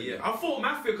 Yeah. I thought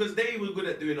Mafia, because they were good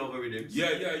at doing over rhythms.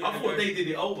 Yeah. I thought they did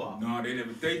it over. No, they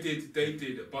never. They did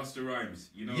Busta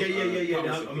Rhymes. You know. Yeah.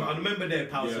 I remember their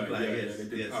Power Supply. Yes, they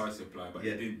did Power Supply, but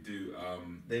they didn't do.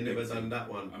 They never done that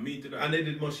one. I mean, did that? And they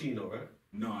did Moschino, right?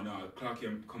 No. Clarky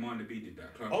and Commander B did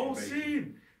that.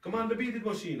 Scene. Commander B did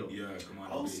Moschino. Yeah,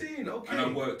 Commander B. Scene. Okay. And I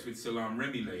worked with Salam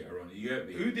Remy later on. You get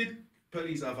me? Who did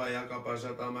Police Afayaka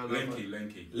Pashata Man?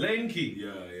 Lenky.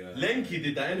 Yeah. Lenky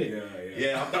did that, innit?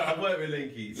 Yeah. I've worked with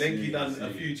Lenky. Lenky done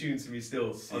a few tunes for me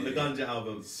still on the Ganja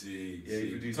album. He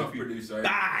produced tough producer.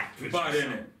 Bad,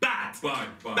 innit? Bad.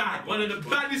 One of the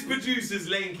baddest producers,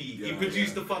 Lenky. He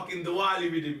produced the fucking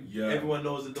Diwali rhythm. Yeah. Everyone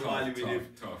knows the Diwali rhythm.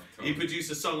 Tough. He produced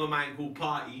a song of mine called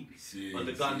Party on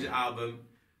the Ganja album.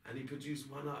 And he produced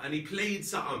one out, and he played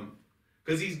something,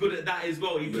 because he's good at that as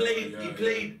well. He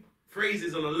played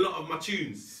phrases on a lot of my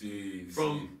tunes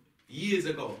from years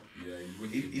ago. Yeah,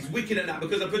 he's wicked at that,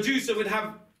 because a producer would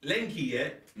have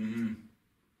Lenky, and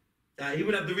he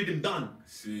would have the rhythm done.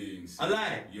 See. I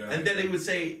lie. Yeah. And then he would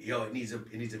say, yo, it needs a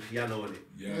piano on it.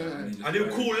 Yeah. And he'll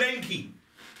call Lenky.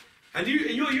 And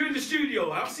you're in the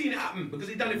studio. I've seen it happen because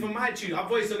he done it for my tune. I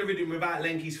voiced on the rhythm without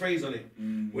Lenky's phrase on it.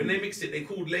 Mm-hmm. When they mixed it, they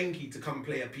called Lenky to come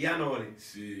play a piano on it.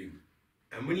 See.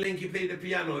 And when Lenky played the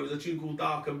piano, it was a tune called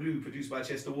Dark and Blue, produced by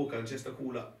Chester Walker, and Chester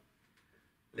called up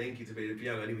Lenky to play the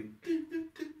piano, and he went,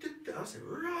 I said,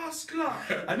 Rascal.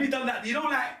 And he done that, you know,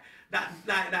 like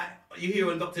that you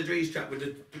hear on Dr. Dre's track with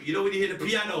the, you know when you hear the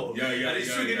piano, and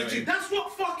it's swinging the tune. That's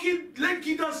what fucking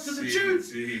Lenky does to the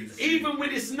tunes, even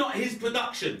when it's not his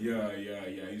production. Yeah,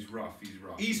 he's rough.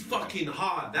 He's fucking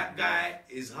hard. That guy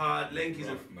is hard. Lenky's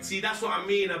see, that's what I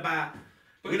mean about.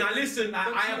 When I listen,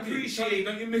 I appreciate.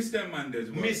 Don't you miss them man?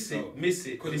 Miss it.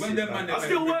 Because when them man, I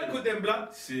still work with them, blood.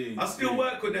 I still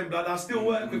work with them, blood. I still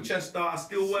work with Chester. I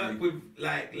still work with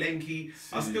like Lenky.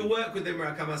 I still work with them where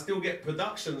I come. I still get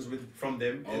productions from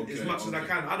them as much as I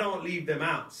can. I don't leave them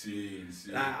out.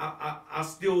 Like, I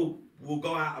still will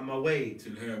go out of my way to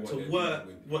work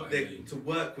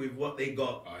with what they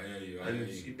got. I hear you.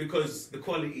 And because the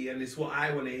quality and it's what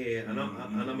I want to hear, and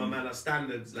I'm a man of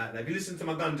standards like that. If you listen to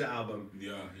my Ganja album,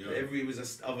 every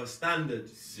was of a standard.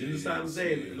 You understand what I'm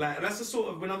saying? Like that's the sort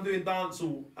of when I'm doing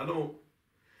dancehall, I don't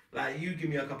like you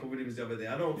give me a couple of rhythms the other day.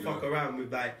 I don't fuck around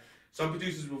with like some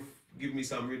producers will give me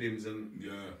some rhythms and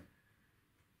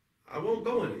I won't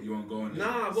go on it. You won't go on it?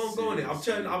 Nah, I won't go on it.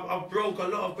 I've broke a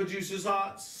lot of producers'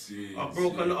 hearts. I've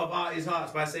broke a lot of artists'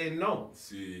 hearts by saying no.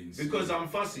 Because I'm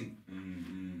fussy.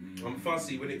 I'm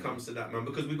fussy when it comes to that, man,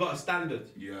 because we got a standard.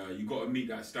 Yeah, you got to meet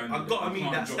that standard. I've got to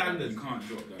meet that standard. You can't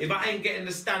drop that. If I ain't getting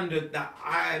the standard that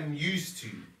I'm used to,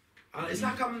 it's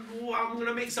like I'm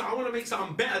gonna make something. I want to make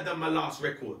something better than my last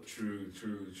record. True.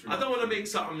 I don't want to make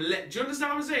something. Do you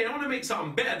understand what I'm saying? I want to make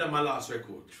something better than my last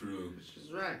record. True. Which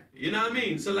is right. You know what I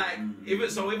mean? So like,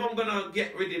 if I'm gonna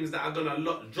get rhythms that are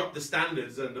gonna drop the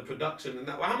standards and the production and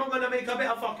that, well, how am I gonna make a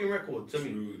better fucking record? To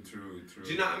me. True.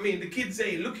 Do you know what I mean? The kids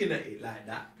ain't looking at it like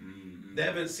that. They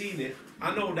haven't seen it.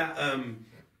 I know that.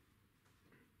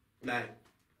 Like,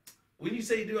 when you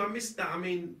say, "Do I miss that?" I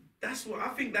mean, I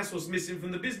think that's what's missing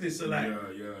from the business. So like,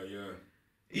 yeah.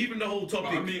 Even the whole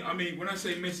topic. But I mean, when I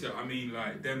say miss it, I mean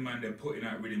like them man, they're putting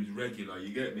out rhythms regular.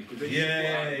 You get me? Cause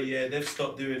they've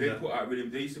stopped doing that. Put out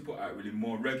rhythm. They used to put out rhythm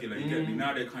more regular. You get me?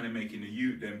 Now they're kind of making the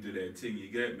youth them do their thing. You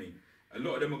get me? A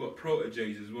lot of them have got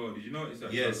proteges as well. Did you notice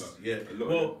that? Yes, yeah. A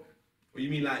lot of them, what you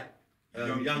mean like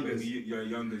youngers?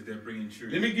 Youngers, they're bringing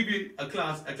true. Let me give you a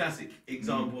classic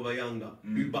example of a younger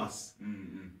who bust.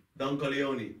 Don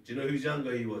Corleone. Do you know whose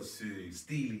younger he was?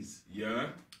 Steely's. Yeah.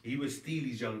 He was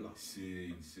Steely's younger.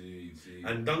 See.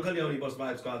 And Don Corleone was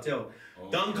Vibes Cartel. Oh.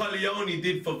 Don Corleone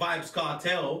did for Vibes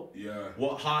Cartel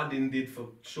what Hardin did for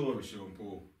Sean. Sean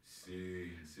Paul.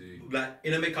 See. Like,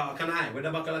 in America, can I? When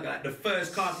like the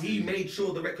first Cartel, he made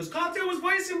sure the records. Cartel was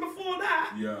voicing before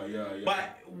that. Yeah.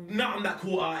 But nothing that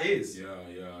cool art is. Yeah.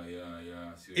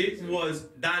 It was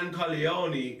Dan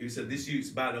Corleone who said, this youth's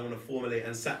bad, I want to formulate,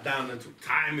 and sat down and took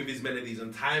time with his melodies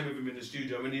and time with him in the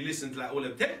studio. And when he listened to like all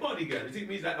them Tech Body Girl, it took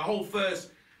me like the whole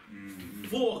first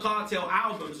 4 Cartel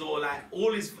albums, or like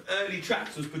all his early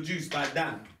tracks was produced by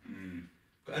Dan.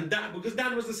 And that, because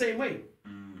Dan was the same way.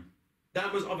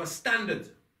 Dan was of a standard.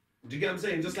 Do you get what I'm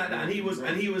saying? Just like that. And he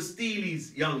was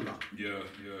Steely's younger. Yeah.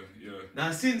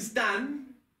 Now since Dan,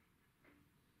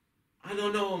 I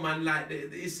don't know, man. Like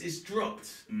it's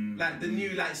dropped. Like the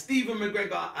new, like Stephen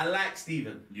McGregor. I like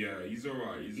Stephen. Yeah, he's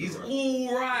alright. He's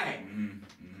alright.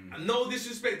 No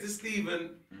disrespect to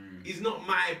Stephen. He's not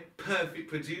my perfect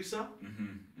producer.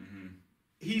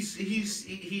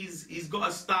 He's got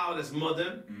a style that's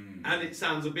modern, and it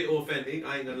sounds a bit authentic.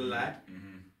 I ain't gonna lie.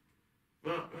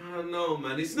 But I don't know,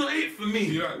 man. It's not it for me.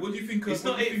 Yeah, what do you think of? It's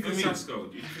not it for me.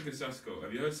 Sasko? Do you think of Sasko?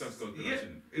 Have you heard Sasko's production?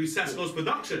 Yeah. Who's Sasko's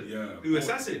production? Yeah. Who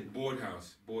Assassin?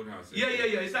 Boardhouse. Yeah.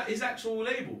 Is that his actual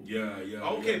label? Yeah.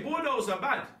 Okay, Bordeaux are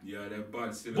bad. Yeah, they're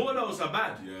bad still. Bordeaux are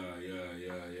bad.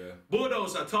 Yeah. Bordeaux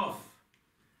are tough.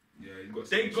 Yeah,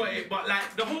 they got it, but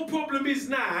like the whole problem is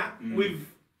now with.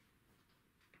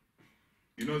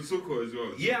 You know Zuko as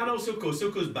well. Yeah, I know Zuko.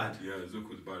 Zuko's bad. Yeah,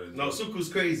 Zuko's bad as well. No, Zuko's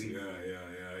crazy. Yeah.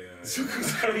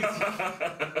 Zuko's crazy.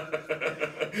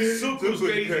 Zuko's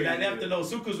crazy. Like, they have to know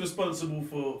Zuko's responsible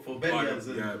for Bellias.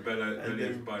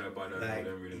 Bellias by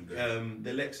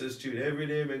the Lexus tune. Every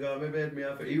day me go my bed, me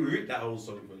after. He wrote that whole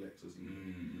song for Lexus.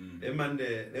 Them man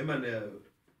they're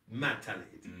mad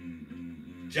talented.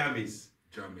 Jammies.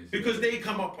 Because they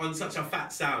come up on such a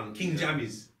fat sound. King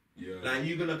Jammies. Yeah. Like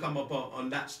you're gonna come up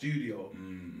on that studio.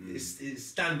 It's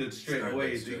standard straight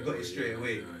away. You got it straight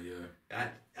away. Yeah.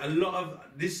 A lot of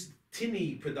this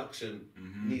tinny production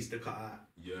needs to cut out.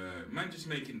 Yeah, man, just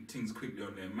making things quickly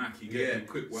on their Mac. You get me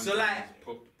quick one. So like,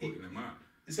 putting them out.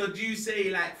 So do you say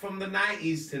like from the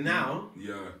 90s to now?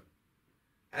 Yeah.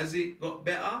 Has it got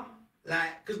better?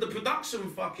 Like, cause the production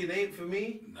fucking ain't for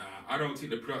me. Nah, I don't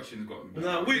think the production's gotten better.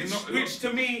 No, which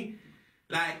to me,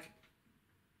 like,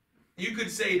 you could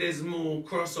say there's more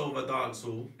crossover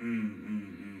dancehall.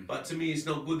 But to me, it's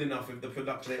not good enough if the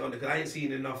production ain't on it. Cause I ain't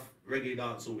seen enough reggae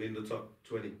dancehall in the top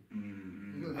 20.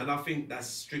 And I think that's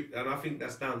strict. And I think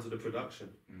that's down to the production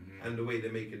and the way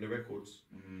they're making the records.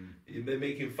 If they're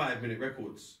making 5-minute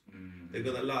records, they're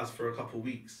gonna last for a couple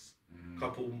weeks.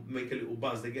 Couple make a little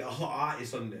buzz. They get a hot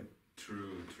artist on them.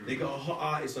 True. They got a hot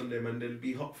artist on them, and they'll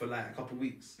be hot for like a couple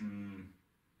weeks. Do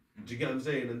you get what I'm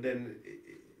saying? And then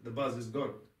the buzz is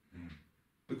gone.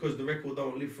 Because the record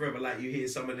don't live forever. Like you hear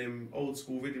some of them old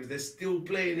school rhythms, they're still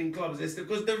playing in clubs. They're still,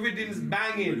 because the rhythm's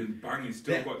banging.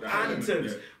 Still got the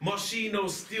anthems. Moschino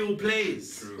still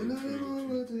plays.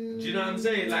 True. Do you know what I'm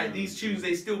saying? Like these tunes,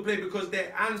 they still play because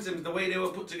they're anthems. The way they were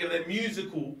put together, they're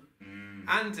musical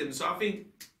anthems. So I think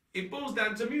it boils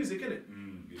down to music, innit?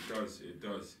 It does. It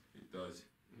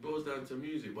boils down to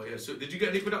music. But yeah, so did you get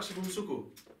any production from Suko?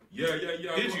 Yeah.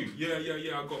 Did you?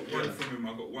 Yeah. I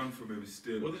got one from him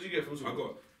still. What did you get from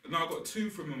Suko? I got two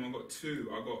from him. I got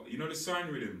you know the sign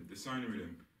rhythm.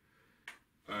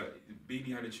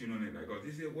 Beanie had a tune on it that goes,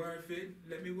 "Is it worth it?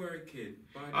 Let me work it."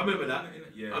 I remember that.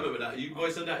 Yeah. I remember that. You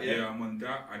voiced on that, yeah? Yeah, I'm on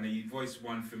that, and then you voiced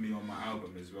one for me on my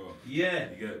album as well. Yeah.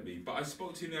 You get me? But I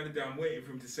spoke to him the other day. I'm waiting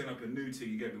for him to send up a new thing.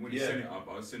 You get me? When you send it up,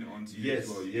 I'll send it on to you as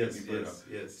well. You get me, brother?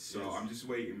 Yes. So I'm just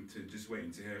waiting to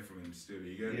hear from him still.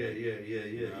 You get me?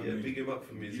 Yeah. Big him up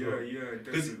for me as well. Yeah,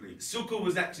 definitely. Suko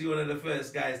was actually one of the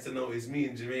first guys to notice me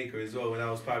in Jamaica as well when I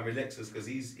was primary Lexus, because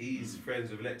he's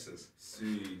friends with Lexus.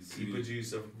 He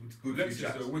produced a good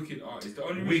Lexus is a wicked artist. The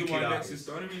only reason why Lexus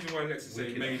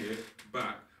ain't made it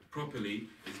back properly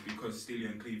is because Steely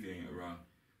and Clevie ain't around.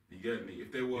 You get me? If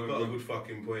they were got a good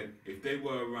fucking point. If they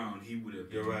were around, he would have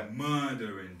been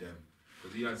murdering them.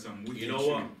 Because he had some wicked. You know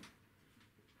what?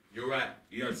 You're right.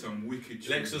 He had some wicked.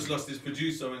 Lexus lost his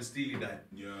producer when Steely died.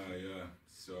 Yeah.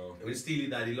 So when Steely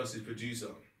died, he lost his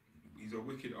producer. He's a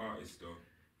wicked artist though.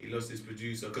 He lost his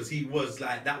producer because he was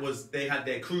like they had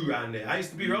their crew around there. I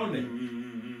used to be around there.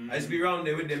 I used to be around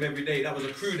there with them every day. That was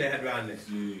a crew they had around there.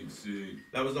 Sick.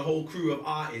 That was the whole crew of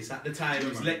artists at the time. It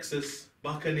was Lexus,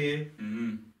 Buccaneer,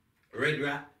 Red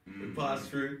Rat, we passed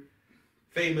through,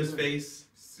 Famous Face,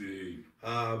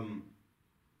 a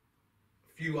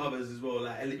few others as well,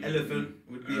 like Elephant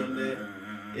would be on there.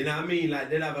 You know what I mean? Like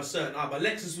they'd have a certain art, but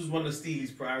Lexus was one of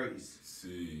Steely's priorities.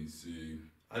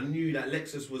 I knew that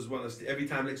Lexus was one of every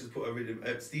time Lexus put a rhythm,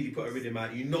 Steely put a rhythm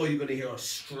out, you know you're gonna hear a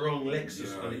strong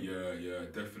Lexus on it. Yeah,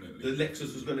 definitely. The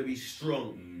Lexus was gonna be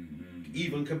strong,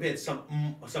 even compared to some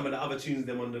of the other tunes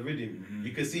them on the rhythm.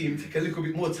 You can see him take a little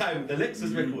bit more time with the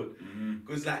Lexus record,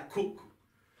 because like Cook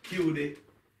killed it,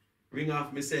 Ring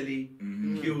Off Misselli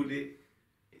killed it,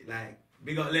 like.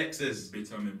 Big up Lexus,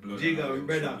 Jigger and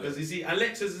Brother, because you see,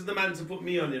 Lexus is the man to put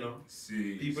me on, you know.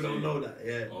 People don't know that,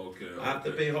 yeah. Okay. I have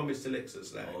to pay homage to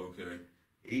Lexus, like. Okay.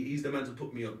 He's the man to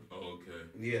put me on. Okay.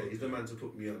 Yeah, he's the man to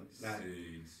put me on. Like,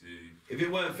 if it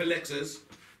weren't for Lexus,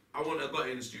 I wouldn't have got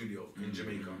in the studio in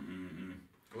Jamaica.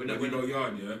 When I went on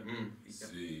yard, yeah.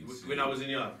 When I was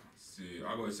in yard.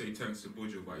 I gotta say thanks to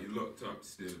Budger, but he's locked up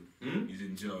still. He's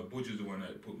in jail. Budger's the one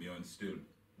that put me on still.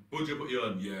 Budger put you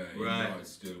on? Yeah, right. Yard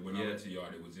still. When I went to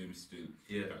yard, it was him still.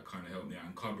 Yeah. That kind of helped me out.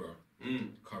 And Cabra.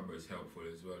 Cabra's helpful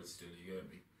as well still, you get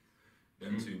me?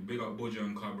 Them two. Big up Budger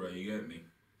and Cabra, you get me?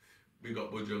 Big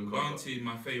up Budger and Cabra. Bounty,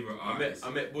 my favourite artist. I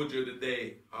met Budger the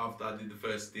day after I did the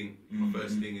first thing, my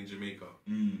first thing in Jamaica.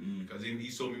 Because he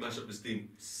saw me mash up the sting.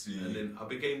 And then I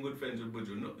became good friends with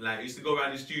Budger. Like, I used to go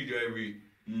around the studio every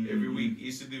week. He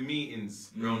used to do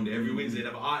meetings around there. Every Wednesday, they'd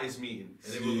have an artist meeting.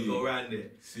 And everyone would go around there.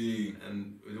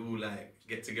 And we'd all like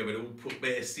get together. They'd all put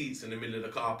bare seats in the middle of the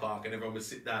car park and everyone would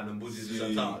sit down and Budger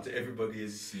just talk to everybody.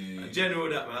 General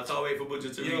that, man. I can't wait for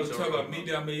Budger to reach. Tell about me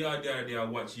there, my yard there, I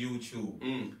watch YouTube.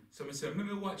 So I said,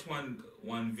 maybe watch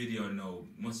one video now.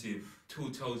 Must say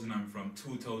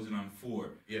 2004.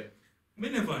 Yeah. Me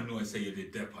never know I say you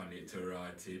did dep on it to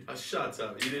rotted. Shut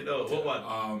up, you didn't know. What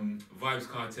one? Vibes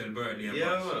Cartel birthday.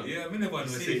 Yeah, man. Yeah, me never know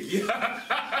say You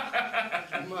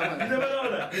never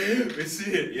know that? We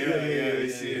see it. Yeah, we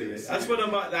see it. That's what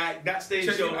I'm like that stage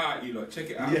check show. It out, you lot. Check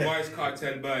it out. Yeah. Vibes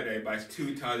Cartel birthday by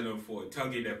 2004.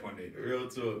 Tuggy dep on it. Real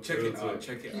talk. Check it out.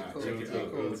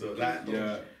 Like,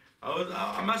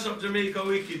 I mash up Jamaica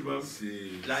wicked, man.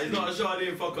 Like, it's not a show I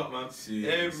didn't fuck up, man.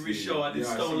 Every show I did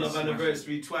Stone Love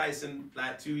Anniversary twice in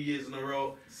like 2 years in a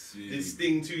row. Did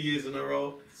Sting 2 years in a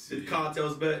row. Did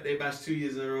Cartel's birthday bash 2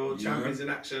 years in a row. Champions in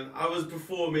Action. I was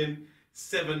performing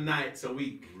 7 nights a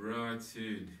week.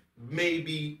 Rotted.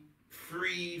 Maybe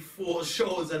 3-4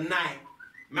 shows a night.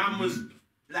 Man was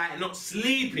like not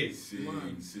sleeping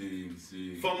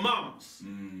for months.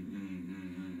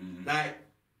 Like,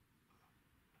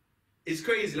 it's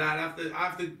crazy. Like, I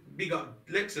have to big up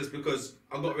Lexus because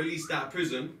I got released out of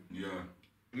prison. Yeah.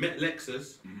 Met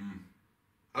Lexus.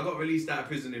 I got released out of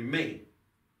prison in May.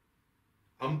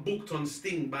 I'm booked on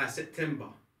Sting by September.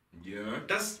 Yeah.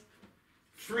 That's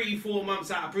 3-4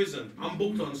 months out of prison. I'm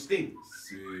booked on Sting.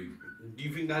 Do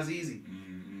you think that's easy?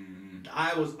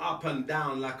 I was up and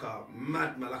down like a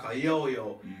madman, like a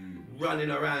yo-yo,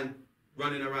 running around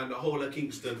the whole of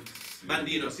Kingston.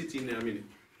 Bandino, sitting there a minute.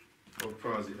 Oh,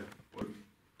 Prazi there.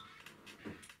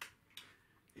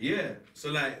 Yeah,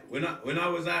 so like when I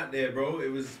was out there, bro,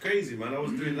 it was crazy, man. I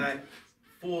was doing like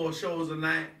 4 shows a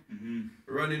night,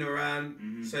 running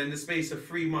around. So in the space of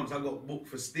 3 months, I got booked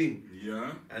for Sting.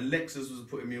 Yeah. And Lexus was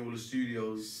putting me in all the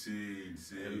studios.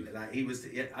 And, like, he was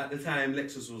at the time.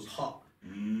 Lexus was hot.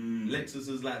 Lexus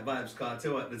was like Vibes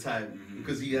Cartel at the time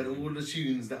because he had all the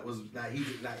tunes that was like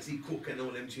he Cook and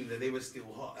all them tunes that they were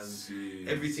still hot and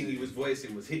everything he was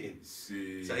voicing was hitting.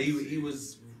 So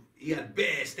he had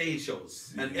bare stage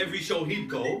shows and every show he'd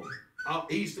go,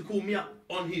 he used to call me up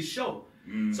on his show.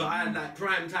 So I had like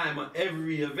prime time at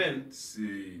every event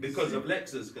because of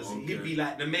Lexus because he'd be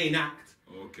like the main act.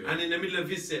 And in the middle of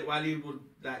his set, while he would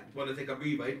like want to take a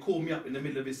breather, he'd call me up in the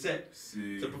middle of his set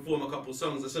to perform a couple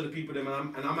songs. I saw the people them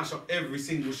and I mash up every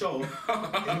single show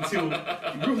until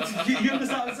you understand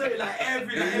what I'm saying? Like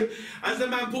every as the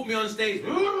man put me on stage,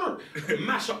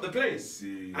 mash up the place.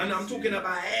 And I'm talking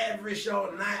about every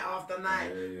show, night after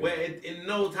night, where in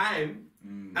no time,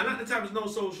 and at the time there's no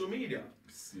social media.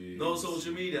 No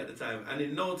social media at the time, and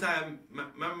in no time,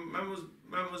 man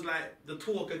was like the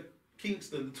talk of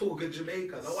Kingston, the talk of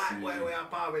Jamaica, the white boy way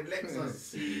up power with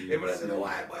Lexus. Everyone said the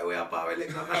white boy way up power with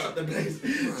Lexus, I mash up the place. Do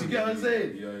you get what I'm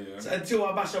saying? Yeah. So until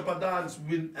I mash up a dance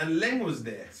and Leng was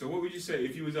there. So what would you say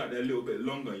if you was out there a little bit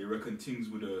longer? You reckon things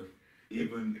would have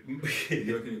even?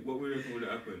 What would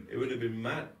have happened? It would have been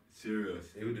mad. Serious.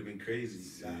 It would have been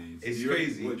crazy. Like, it's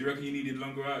crazy. What do you reckon you needed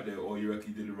longer out there, or you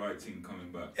reckon you did the right thing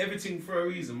coming back? Everything for a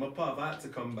reason. My path, I had to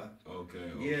come back.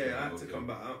 Yeah, I had to come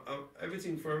back.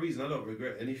 Everything for a reason. I don't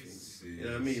regret anything. You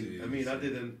know what I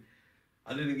mean?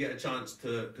 I didn't get a chance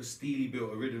to, because Steely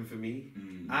built a rhythm for me.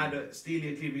 I had Steely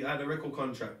and Clevie, I had a record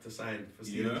contract to sign for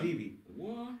Steely and Clevie.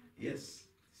 What? Yes.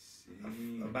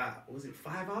 About, was it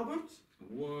 5 albums?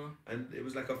 What? And it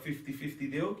was like a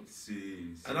 50-50 deal.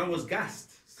 And I was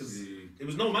gassed. Because there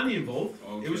was no money involved.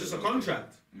 It was just a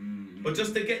contract. But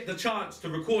just to get the chance to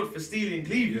record for Steely and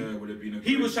Clevie,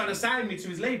 he was trying to sign me to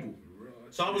his label.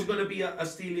 So I was going to be a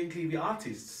Steely and Clevie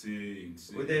artist.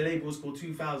 With their label was called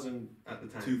 2000 at the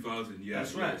time. 2000, yeah.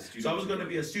 That's right. So I was going to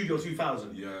be a Studio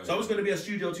 2000. Yeah. So I was going to be a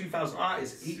Studio 2000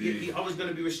 artist. I was going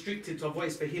to be restricted to a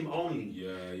voice for him only.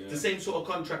 Yeah. The same sort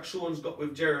of contract Sean's got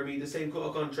with Jeremy. The same sort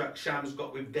of contract Sham's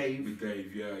got with Dave.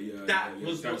 That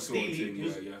was what Steely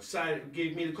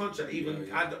gave me the contract.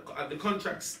 Even I had the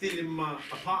contract still in my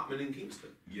apartment in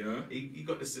Kingston. Yeah. He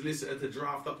got the solicitor to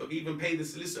draft up, even pay the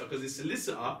solicitor because the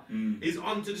solicitor is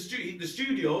onto the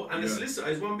studio and the solicitor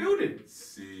is one building.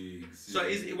 So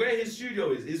where his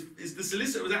studio is the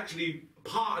solicitor was actually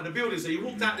part of the building. So he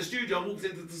walked out the studio and walked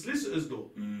into the solicitor's door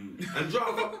and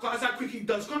drove up. That's how quick he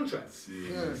does contracts.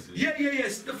 Yeah.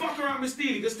 The fuck around with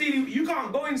Steely, because Steely, you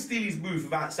can't go in Steely's booth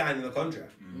without signing a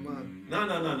contract. No.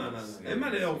 Them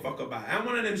man, they don't fuck about. I'm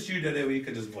one of them studios there where you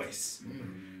can just voice.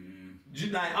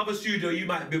 Like other studio, you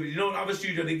might be, you know, other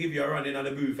studio they give you a run in on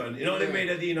the booth, and you know they made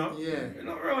a Dino. Yeah. You're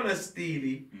not running a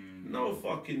Steely. No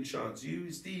fucking chance. You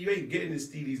ain't getting in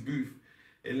Steely's booth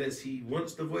unless he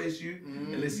wants to voice you,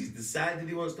 unless he's decided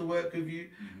he wants to work with you,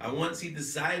 and once he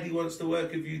decides he wants to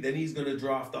work with you, then he's gonna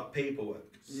draft up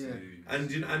paperwork. Yeah. And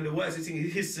the worst thing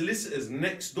is his solicitor's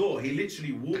next door. He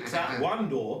literally walks out one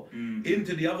door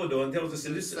into the other door and tells the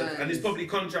solicitor, and it's probably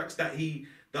contracts that he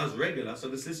does regular, so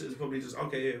the solicitor's probably just,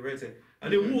 okay, yeah, right.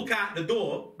 And they walk out the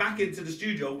door back into the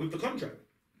studio with the contract.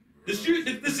 The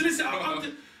solicitor,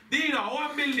 you know,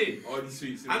 1 building.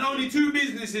 And only 2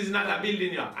 businesses in that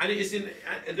building, yeah. And it's in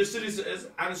the solicitors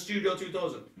and Studio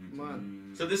 2000.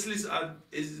 Man. So the solicitor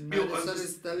is built on. The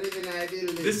solicitor living in a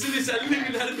building. The solicitor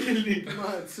living in a building.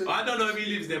 Man. I don't know if he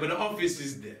lives there, but the office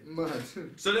is there. Man.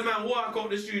 So the man walk out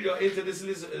the studio into the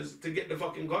solicitors to get the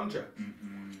fucking contract.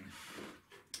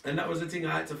 And that was the thing,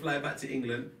 I had to fly back to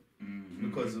England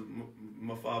because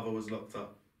my father was locked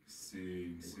up.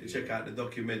 See. Check out the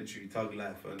documentary Tug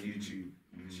Life on YouTube.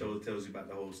 Show tells you about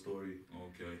the whole story.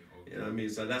 Okay. You know what I mean?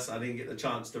 So I didn't get the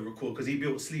chance to record because he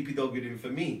built Sleepy Dog with him for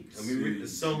me, and we wrote the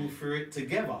song for it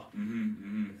together.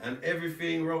 And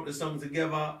everything, wrote the song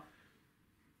together.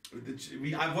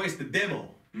 I voiced the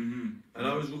demo, and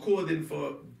I was recording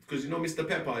because you know Mr.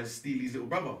 Pepper is Steely's little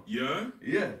brother. Yeah.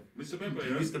 Mr. Pepper.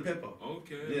 Yeah. Mr. Pepper.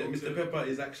 Okay. Yeah, okay. Mr. Pepper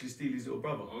is actually Steely's little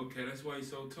brother. Okay, that's why he's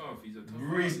so tough. He's a tough.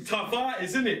 He's tough artist,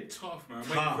 isn't it? Tough man. I'm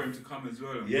waiting for him to come as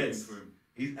well. I'm waiting for him.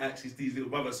 He's actually Steely's little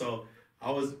brother. So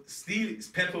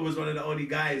Pepper was one of the only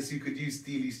guys who could use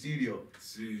Steely's studio.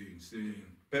 See.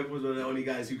 Pepper was one of the only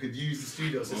guys who could use the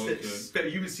studio. So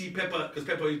you would see Pepper, because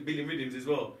Pepper is Billy Rhythms as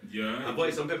well. Yeah. I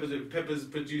voiced on Pepper's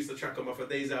produced a track on my For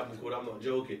Days album called I'm Not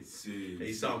Joking.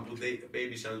 He sampled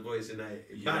Baby Shan's voice in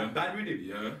that. Bad rhythm.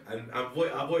 Yeah. And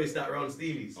I voiced that around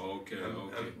Steely's. Okay.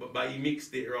 But he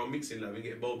mixed it around Mixing Lab and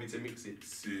get Bobby to mix it.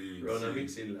 Around a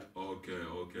Mixing Lab.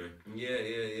 Okay.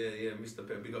 Yeah. Mr.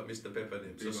 Pepper, we got Mr. Pepper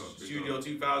then. So Studio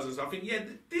 2000s. I think,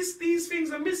 these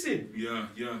things are missing. Yeah.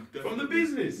 Definitely. From the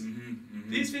business.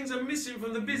 These things are missing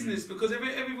from the business because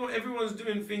everyone's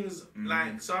doing things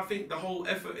like, so I think the whole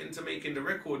effort into making the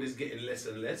record is getting less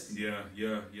and less. Yeah.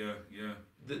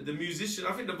 The musician,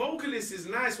 I think the vocalist is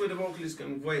nice where the vocalist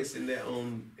can voice in their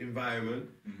own environment,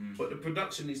 but the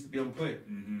production needs to be on point.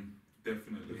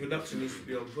 Definitely. The production needs to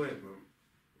be on point, man.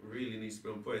 Really needs to be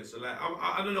on point. So like,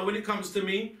 I don't know, when it comes to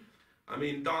me, I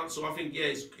mean, dancehall, I think,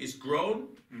 it's grown.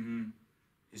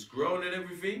 It's grown and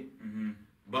everything,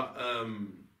 but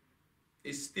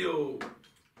it's still,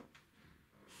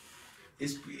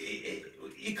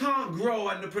 it can't grow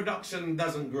and the production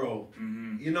doesn't grow.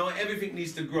 You know, everything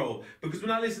needs to grow. Because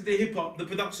when I listen to hip hop, the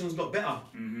production's got better.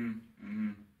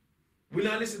 When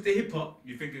I listen to hip hop,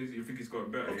 you think it's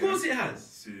got better? Of course it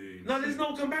has. There's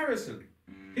no comparison.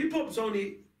 Hip hop's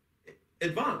only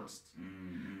advanced.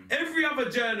 Every other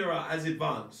genre has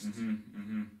advanced.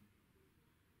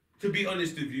 To be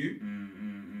honest with you.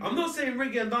 I'm not saying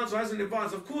reggae and dancehall hasn't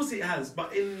advanced. Of course it has,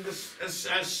 but in as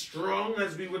strong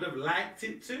as we would have liked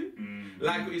it to.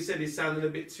 Like what you said, it sounded a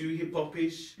bit too hip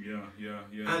hop-ish. Yeah.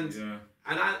 And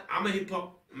I'm a hip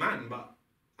hop man, but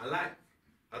I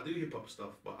do hip hop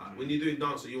stuff. But when you're doing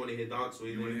dancehall, you want to hear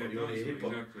dancehall. You want to hear hip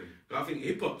hop. Exactly. But I think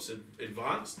hip hop's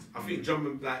advanced. I think drum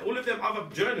and like all of them other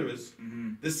genres,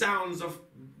 the sounds of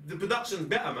the production's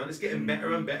better, man. It's getting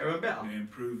better and better and better. They're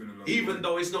improving a lot. Even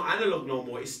though it's not analog no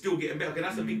more, it's still getting better. Because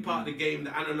that's a big part of the game,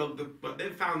 the analog. But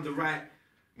they've found the right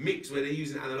mix where they're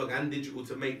using analog and digital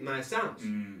to make nice sounds.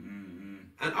 And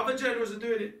other genres are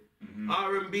doing it.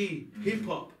 R&B, hip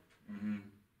hop.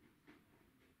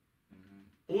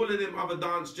 All of them other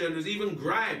dance genres, even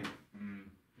grime.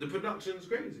 The production's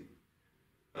crazy.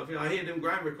 I hear them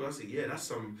grime records, I say, yeah, that's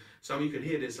some you can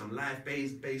hear there's some live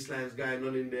bass lines going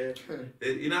on in there.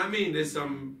 You know what I mean? There's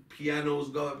some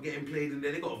pianos getting played in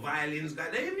there. They got violins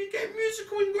going. They even get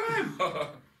musical in grime.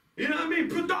 You know what I mean?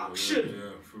 Production.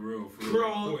 Yeah, for real.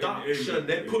 Production.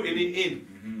 They're putting it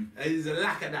in. There's a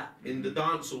lack of that in the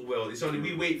dancehall world. It's only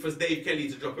we wait for Dave Kelly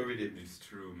to drop a rhythm. It's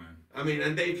true, man. I mean,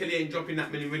 and Dave Kelly ain't dropping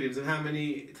that many rhythms. And how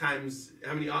many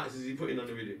artists is he putting on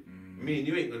the rhythm? Me and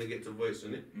you ain't gonna get to voice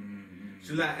on it.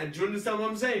 So like, do you understand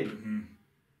what I'm saying?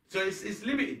 So it's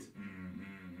limited.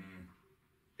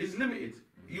 It's limited.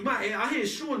 You might I hear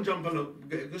Sean jump on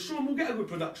because Sean will get a good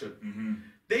production.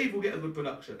 Dave will get a good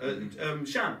production.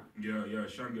 Sham. Yeah,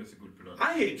 Sham gets a good production.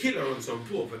 I hear Killer on some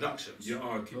poor productions.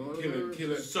 Yeah,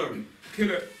 Killer. Sorry.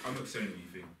 Killer, I'm not saying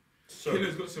anything. Sorry.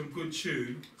 Killer's got some good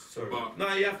tunes. Sorry. But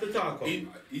no, you have to talk on.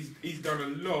 He's done a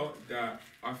lot that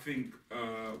I think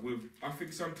I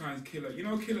think sometimes Killer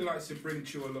likes to bring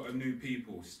to a lot of new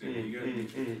people still. You get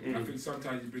me? I think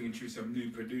sometimes he's bringing to some new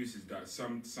producers that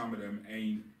some of them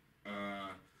ain't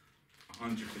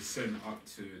 100% up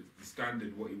to the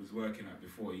standard what he was working at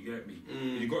before. You get me?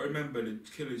 You got to remember the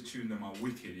Killer's tune them are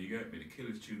wicked. You get me? The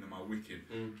Killer's tune them are wicked.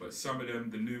 But some of them,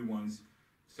 the new ones,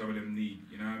 some of them need,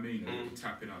 you know what I mean? A little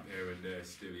tapping up here and there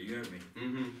still. You get me?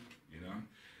 You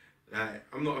know?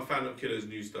 I'm not a fan of Killer's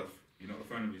new stuff. You're not a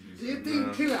fan of his new stuff? Do you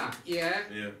think Killer?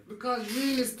 Yeah. Because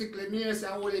realistically, me and a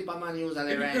whole heap of man use the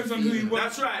right. It depends on who he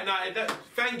works. That's right.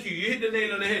 Thank you. You hit the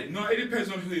nail on the head. No, it depends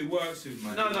on who he works with,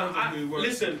 man.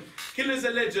 Listen, Killer's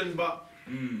a legend, but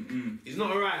he's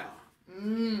not a writer.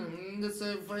 I'm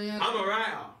a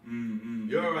writer.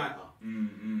 You're a writer.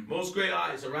 Most great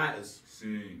artists are writers.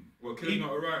 See. Well, Killer's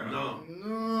not a writer? No,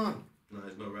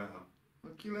 he's not a writer.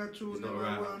 He's not a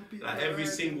writer. Like every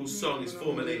single song is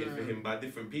formulated for him by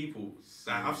different people.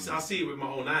 Like I see it with my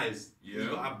own eyes. He's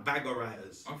got a bag of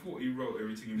writers. I thought he wrote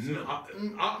everything himself.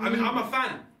 I mean, I'm a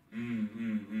fan.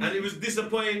 And it was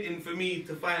disappointing for me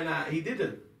to find out he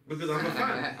didn't, because I'm a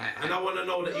fan. And I want to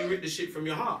know that you ripped the shit from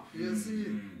your heart. You see?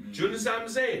 Do you understand what I'm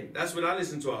saying? That's when I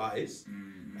listen to an artist.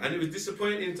 And it was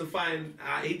disappointing to find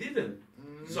out he didn't.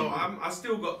 So I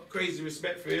still got crazy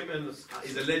respect for him, and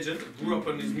he's a legend. I grew up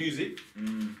on his music.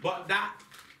 But that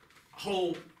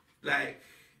whole, like,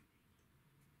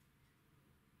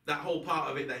 that whole part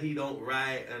of it that he don't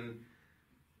write, and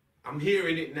I'm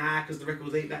hearing it now because the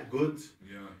records ain't that good.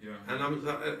 Yeah.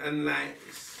 And like,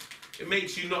 it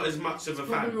makes you not as much of a fan.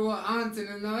 Probably what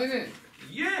Anthony now, innit?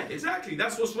 Yeah, exactly.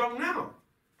 That's what's wrong now.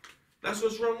 That's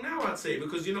what's wrong now, I'd say,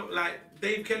 because, you know, like,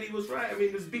 Dave Kelly was right. I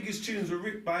mean, his biggest tunes were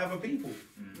ripped by other people.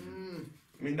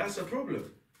 I mean, that's a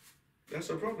problem.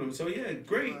 That's a problem. So, yeah,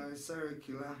 great. Sorry,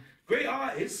 killer. Great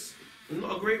artist,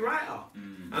 not a great writer.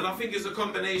 And I think it's a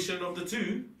combination of the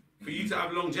two for you to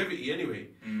have longevity anyway.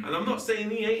 And I'm not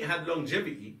saying he ain't had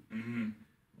longevity,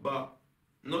 but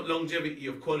not longevity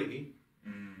of quality.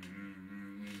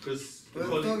 Because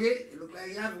Well, Tuggy, look like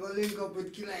you have to link up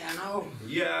with Killer, you know.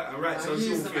 yeah, I write some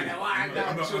sort of thing.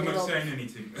 I'm not saying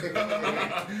anything.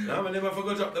 No, I never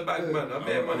forgot to drop the bag, man. I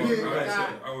bet money for right, so.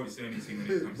 I won't say anything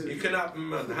when it comes to It can happen,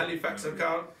 man. Halifax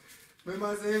account. We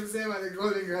must say him same as the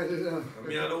golden guy, you know.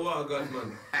 Me I know what I got,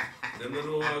 man. Them don't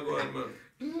know what I got, man.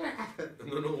 Them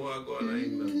don't know what I got in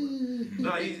England, man.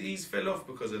 No, he's fell off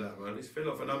because of that, man. He's fell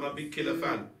off, and I'm a big Killer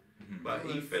fan. But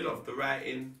he fell off. The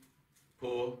writing,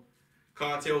 poor.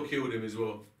 Cartel killed him as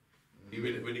well. When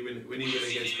he went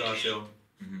against Cartel,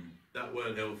 that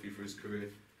weren't healthy for his career.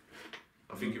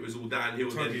 I think it was all downhill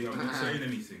then. Tuggy, I'm not saying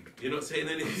anything. You're not saying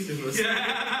anything? But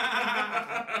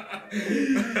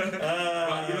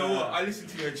you know what? I listen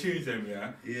to your tunes then,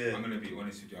 Yeah. I'm going to be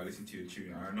honest with you. I listen to your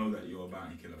tune. I know that you're a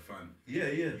Bounty Killer fan. Yeah.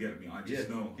 You get me? I just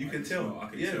know. You can tell. I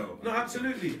can tell. No,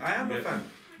 absolutely. I am a fan.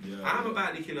 Yeah. I am a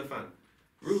Bounty Killer fan.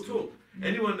 Real talk.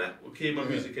 Anyone that hear my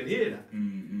music can hear that.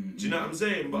 Do you know what I'm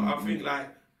saying? But I think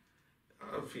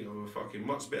I'm a fucking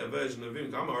much better version of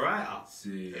him. I'm a writer. Do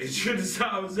you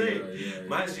understand what I'm saying?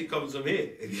 My shit comes from here.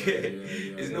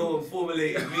 There's no one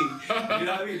formulating me. You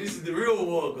know what I mean? This is the real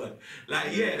war god.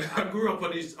 Like, yeah, I grew up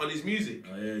on his music.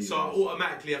 So I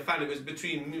automatically a fan. It was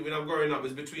between, when I'm growing up, it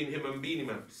was between him and Beanie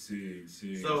Man.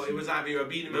 So it was either a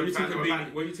Beanie Man fan or a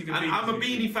Beanie. And I'm a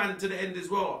Beanie fan to the end as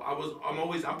well.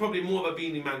 I'm probably more of a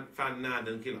Beanie Man fan now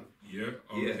than Killer. Yeah,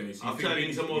 okay. Yeah. So I've turned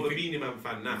into more of a Beanie Man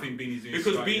fan now. I think Beanie's doing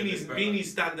because slightly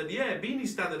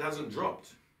Beanie's standard hasn't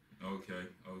dropped. Okay.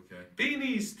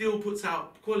 Beanie still puts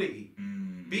out quality.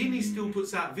 Beanie still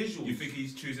puts out visuals. You think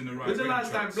he's choosing the right? When's the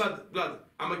last time, blood?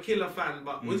 I'm a Killer fan,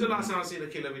 but when's the last time I seen a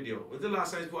Killer video? When's the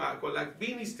last time he's put out quality? Like,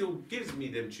 Beanie still gives me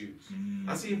them tunes.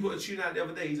 I see him put a tune out the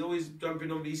other day. He's always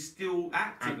jumping on me. He's still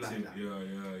active like that. Yeah.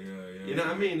 You know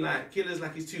what I mean? Like, Killer's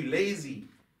like he's too lazy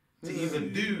to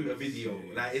even do a video,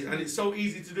 and it's so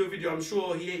easy to do a video. I'm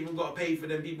sure he ain't even got to pay for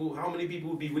them people. How many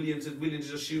people would be willing to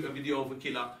just shoot a video for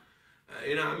Killer?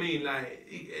 You know what I mean? Like,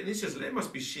 and it's just, it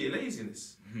must be sheer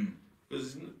laziness,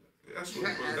 because that's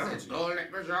what it comes down to. Don't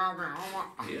let me job,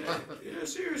 Yeah,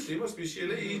 seriously, it must be sheer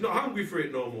laziness. He's not hungry for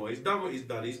it no more. He's done what he's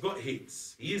done. He's got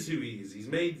hits. He is who he is. He's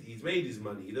made his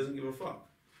money. He doesn't give a fuck.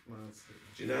 Do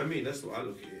you know what I mean? That's what I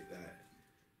look at it like.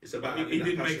 It's about he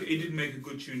did make a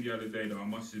good tune the other day though. I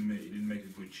must admit, he did make a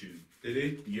good tune. Did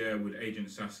he? Yeah, with Agent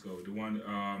Sasko, the one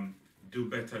Do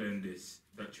Better Than This.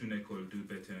 That tune they call Do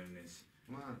Better Than This.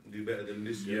 Do better than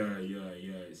this. Yeah.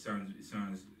 It sounds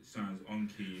on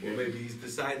key. Well, maybe he's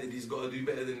decided he's got to do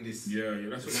better than this. Yeah,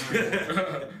 that's what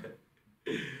happened.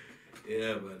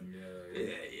 Yeah, man. Yeah.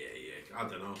 I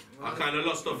don't know. I kind of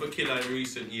lost off a Killer in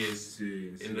recent years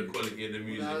in the quality of the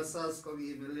music.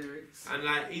 The lyrics. And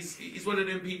like he's one of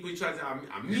them people who tries to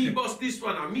me boss this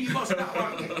one, me boss that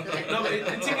one. No, but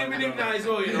the thing with him now as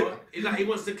well, you know, he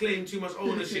wants to claim too much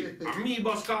ownership. Me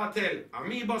boss Cartel,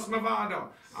 me boss Mavado,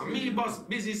 me boss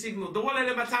Busy Signal. The one of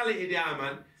the mentality there,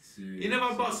 man. He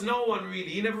never bossed no one really.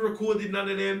 He never recorded none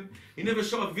of them. He never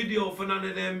shot a video for none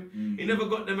of them. He never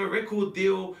got them a record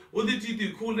deal. What did you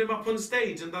do? Call them up on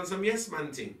stage and done some yes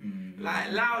man thing. Like,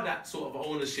 allow that sort of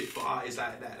ownership for artists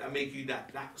like that. That make you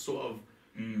that sort of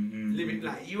living.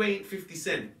 Like, you ain't 50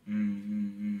 Cent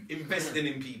investing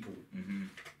in people.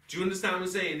 Do you understand what I'm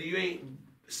saying? You ain't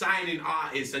signing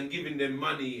artists and giving them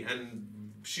money and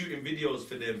shooting videos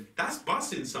for them. That's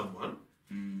busting someone.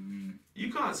 You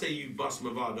can't say you bust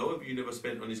Mavado if you never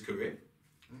spent on his career.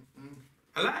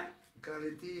 I like.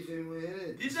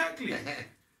 Exactly.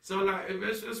 So like,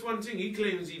 that's one thing. He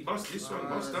claims he bust this one,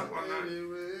 bust that one. Like,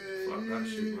 fuck that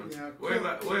shit, man.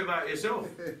 Worry about yourself.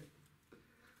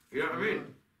 You know what I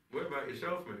mean? Worry about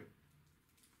yourself, mate.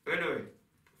 Anyway,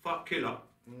 fuck Killer.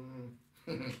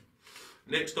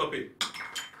 Next topic.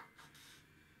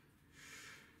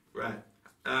 Right.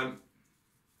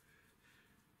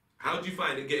 How do you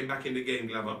find it getting back in the game,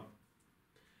 Glamma?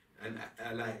 And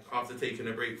like after taking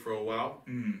a break for a while,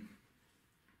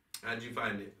 how do you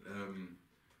find it?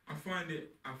 I find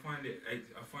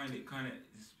it kind of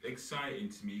exciting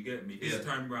to me. You get me? This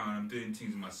time round, I'm doing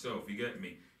things myself. You get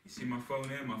me? You see my phone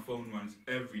here? My phone runs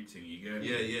everything. You get me?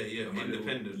 Yeah.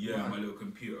 Independent. My little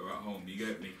computer at home. You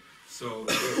get me? So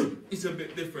it's a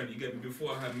bit different. You get me?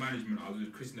 Before I had management, I was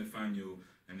with Chris Nathaniel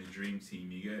and the Dream Team.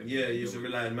 You get me? Yeah, you used to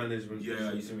rely on management. Yeah,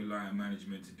 I used to rely on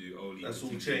management to do all these. That's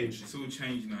all changed. It's all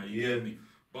changed now. You get me?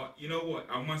 But you know what?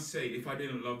 I must say, if I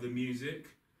didn't love the music,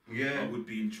 I would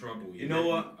be in trouble. You know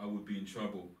what? I would be in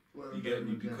trouble. Well, you get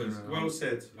me? Because well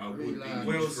said. I would be in well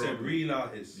trouble. said. Real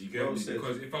artist. You get well me? said.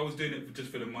 Because if I was doing it just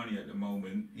for the money at the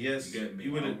moment, yes, you get me?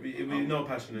 You wouldn't. It would be no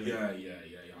passion in it. Yeah.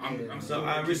 So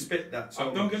I respect that.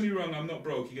 So don't get me wrong. I'm not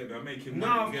broke. You get me? I'm making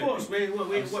money. No, of course. We're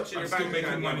watching. I'm still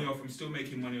making money off. I'm still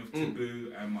making money off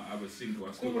Taboo and my other single.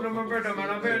 I still. Cool, my brother, man.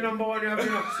 I'm very number one.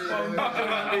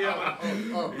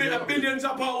 Billions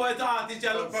of power worth artists.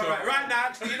 You look for right now.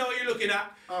 Actually, you know what you're looking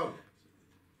at.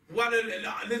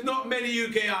 There's not many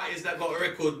UK artists that got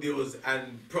record deals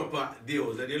and proper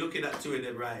deals, and you're looking at two of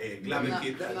them right here, Glamma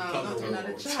Kid and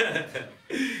Tuggawar.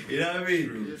 You know what I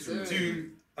mean?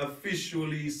 Two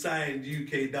officially signed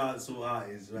UK dancehall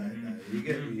artists right now. You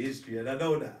get me? History, and I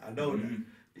know that.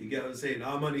 You get what I'm saying?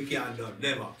 Our money can't done.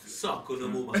 Never. Suck on the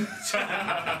woman.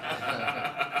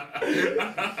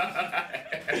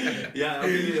 Yeah,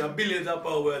 a billions of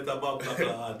power worth about a couple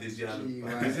of artists, yeah.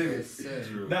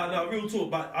 No, real talk,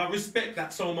 but I respect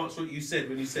that so much what you said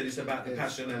when you said it's about the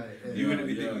passion and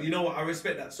you know what, I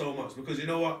respect that so much because you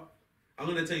know what? I'm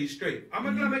gonna tell you straight. I'm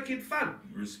a Glamma Kid fan.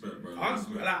 Respect, bro. I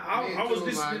was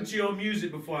listening to your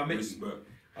music before I met you.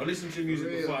 I listened to your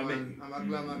music before I met you. I'm a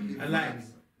Glamma Kid fan. And like,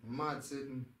 mad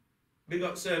sitting. Big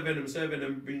up Sir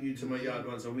Venom bring you to my yard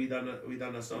once, and we done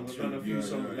a song. We've done a few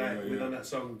songs, we done that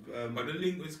song. But the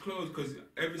link was closed because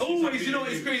always, you know,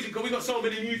 it's crazy because we got so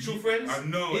many mutual friends. I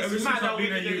know. Ever since I've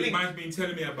been at you, man's been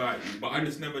telling me about you, but I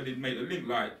just never did make the link.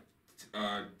 Like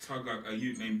a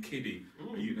youth named Kiddy,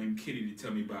 did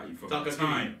tell me about you from the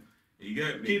time. You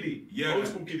get me? Kiddy. Yeah. Old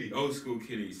school Kiddy. Old school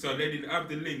Kiddy. So they didn't have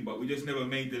the link, but we just never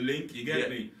made the link. You get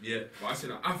me? Yeah. But I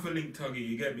said, I have to link Tuggy,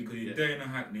 you get me? Because you're there in a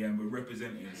Hackney and we're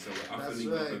representing. So I have to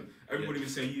link up. And everybody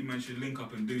was saying, you man should link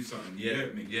up and do something. You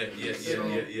get me? Yeah.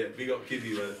 Big up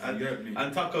Kiddy, man. And, you get me?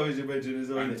 And Taco is your mention as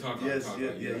well. And Taco. Yes. I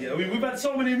mean, we've had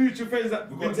so many mutual friends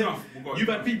that you've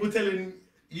had people telling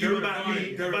you about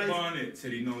me. Derek Barnett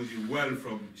said he knows you well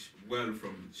from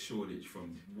Shoreditch,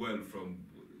 from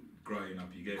growing up,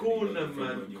 you get cool me? Them,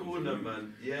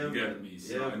 man. Yeah, you get me?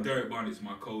 So, and Derek Barnett's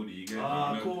my Cody, you get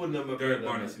me? Cool them, Derek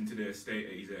Barnett's into the estate,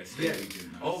 he's an estate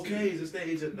agent now. Okay, he's an estate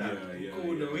agent now. Yeah.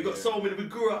 Cool them. We got so many, we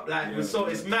grew up like,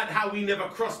 it's mad how we never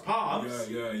crossed paths.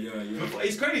 Yeah.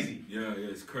 It's crazy. Yeah,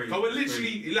 it's crazy. But we're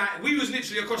literally, we was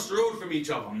literally across the road from each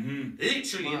other.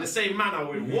 Literally in the same manner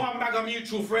with one bag of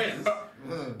mutual friends,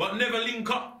 but never link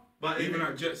up. But even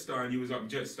at Jetstar, and you was up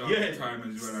Jetstar at the time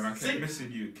as well, and I kept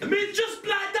missing you. I mean, just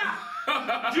like that.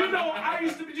 Do you know what I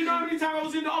used to be? Do you know how many times I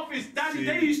was in the office?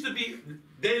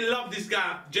 They love this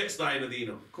guy, Jetstar in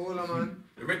Onedeano. Cool, man.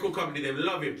 The record company, they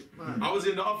love him. Man. I was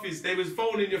in the office, they was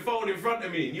phoning your phone in front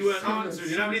of me, and you weren't answering.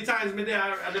 You know how many times me there,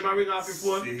 and then I ring up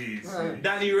before?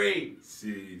 Danny Ray.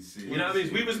 You know what I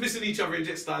mean? We was missing each other in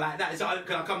Jetstar like that. So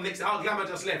can I come next? Glamma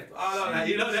just left.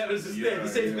 You know, that was just there. He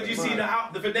says, because you see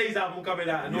the For Days album coming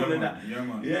out and all of that. Yeah,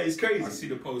 man. Yeah, it's crazy. I see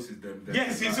the posters them.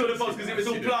 Yes, he saw the posters because it was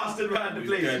all plastered around the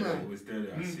place. It was there.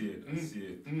 I see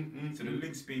it. So the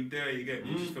link's been there, you get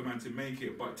me, just for man to make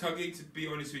it. But Tuggy, to be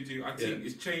honest with you, I think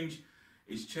it's changed.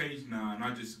 It's changed now, and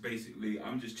I'm just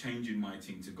changing my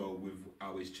thing to go with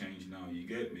how it's changed now. You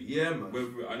get me? Yeah, man.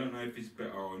 I don't know if it's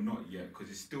better or not yet, because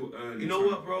it's still early. You know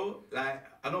what, bro? Like,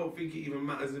 I don't think it even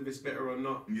matters if it's better or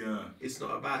not. Yeah. It's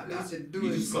not about that.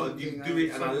 You just got to do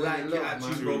it, and I like it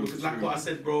actually, bro. Because like what I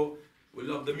said, bro, we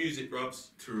love the music, bro.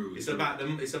 True. It's about the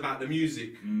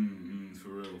music. For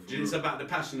real. It's about the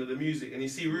passion of the music, and you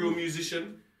see, real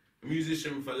musician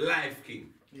for life,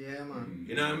 king. Yeah, man.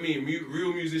 You know what I mean?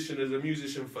 Real musician is a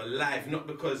musician for life, not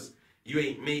because you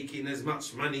ain't making as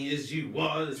much money as you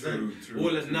was. True.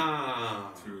 Nah.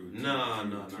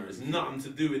 It's nothing to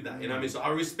do with that. You know what I mean? So I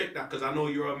respect that because I know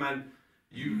you're a man.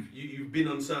 You've been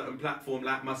on certain platform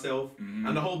like myself,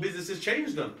 and the whole business has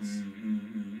changed on us.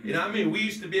 You know what I mean? We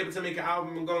used to be able to make an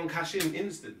album and go and cash in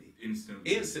instantly,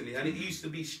 and it used to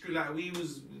be like we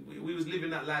was living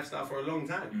that lifestyle for a long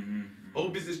time. Whole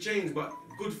business changed, but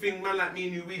good thing, man like me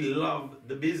and you, we love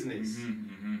the business.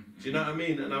 Do you know what I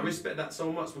mean? And I respect that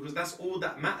so much because that's all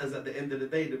that matters at the end of the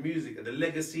day, the music, the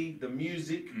legacy, the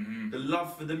music, the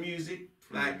love for the music.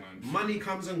 Like, money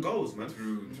comes and goes, man.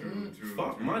 True.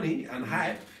 Fuck money and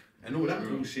hype and all that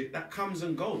bullshit, that comes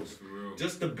and goes. For real.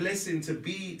 Just the blessing to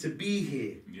be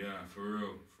here. Yeah, for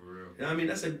real. You know what I mean?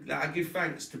 I give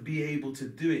thanks to be able to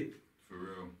do it. For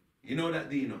real. You know that,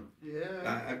 Dino? Yeah.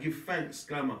 Like, I give thanks,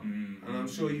 Glamma, and I'm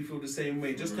sure you feel the same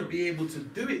way. Just to real. be able to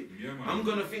do it. Yeah, man. I'm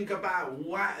gonna think about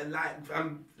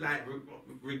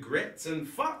regrets and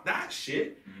fuck that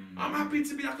shit. I'm happy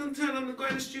to be. I can turn on and go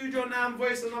in the studio now and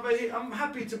voice another hit. I'm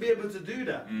happy to be able to do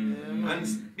that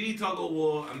and be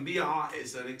Tuggawar and be an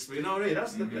artist and experience. You know,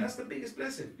 that's the biggest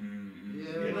blessing.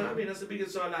 Yeah, You know what I mean? That's the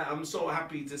biggest. So like, I'm so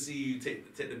happy to see you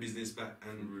take the business back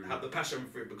and have the passion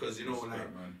for it because you know,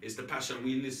 Respect, man. it's the passion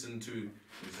we listen to,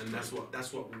 and that's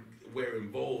what we're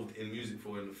involved in music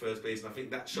for in the first place. And I think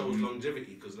that shows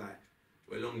longevity because like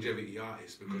we're longevity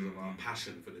artists because of our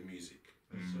passion for the music,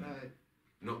 Right.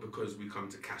 not because we come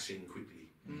to cash in quickly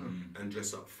and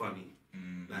dress up funny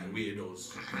like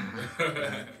weirdos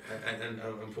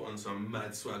and put on some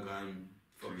mad swagger and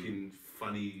fucking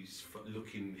funny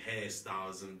looking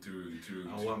hairstyles and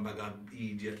one bag of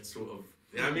idiot sort of.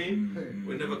 You know what I mean?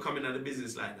 We're never coming out of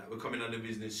business like that. We're coming out of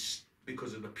business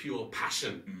because of the pure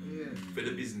passion for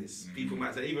the business. People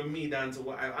might say, even me down to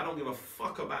what I don't give a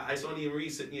fuck about. It's only in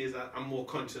recent years that I'm more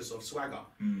conscious of swagger.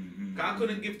 I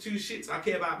couldn't give two shits. I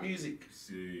care about music.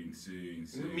 Sing.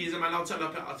 Me as a man, I'll turn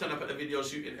up at the video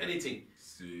shooting, anything.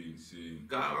 Sing.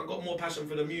 I got more passion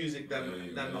for the music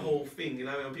than the whole thing. You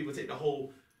know, when people take the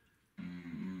whole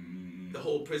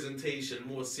presentation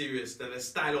more serious than a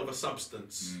style over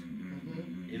substance.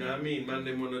 You know what I mean? Man,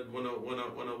 they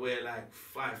wanna wear like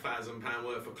 £5,000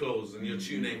 worth of clothes and your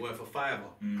tune ain't worth a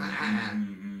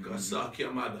 $5. Gotta suck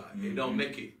your mother. It don't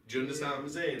make it. Do you understand what I'm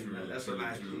saying? Like, that's what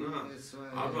like, nah.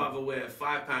 I'd rather wear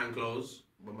 £5 clothes,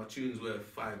 but my tune's worth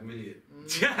 5 million.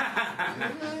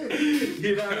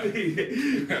 You know what I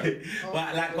mean?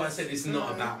 But like what I said, it's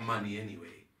not about money anyway.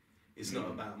 It's not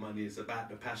about money, it's about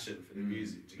the passion for the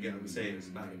music. Do you get what I'm saying? It's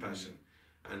about the passion.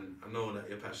 And I know that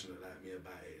you're passionate like me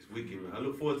about it. It's wicked, man. I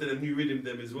look forward to the new rhythm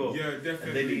them as well. Yeah,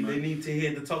 definitely. And they need to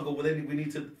hear the Tuggawar. We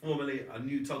need to formulate a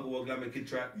new Tuggawar Glamma Kid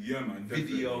track. Yeah, man.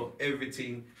 Definitely. Video,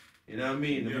 everything. You know what I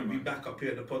mean? Yeah, and we'll be man. back up here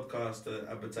at the podcast to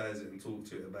advertise it and talk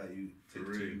to it about you, to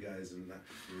you guys and that.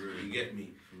 You get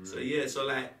me? So yeah, so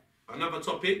like another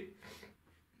topic,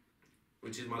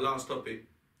 which is my last topic.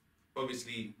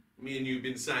 Obviously, me and you have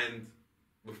been signed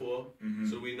before,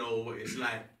 so we know what it's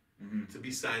like to be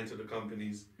signed to the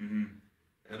companies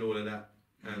and all of that,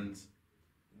 and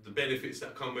the benefits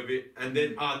that come with it, and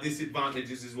then our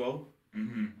disadvantages as well.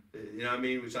 You know what I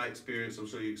mean? Which I experience, I'm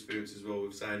sure you experience as well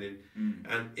with signing.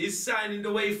 And is signing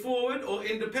the way forward or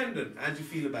independent? How do you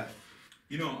feel about it?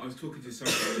 You know, I was talking to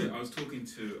somebody. I was talking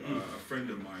to a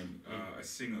friend of mine, a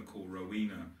singer called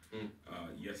Rowena,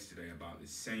 yesterday about the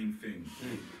same thing.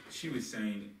 She was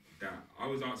saying that I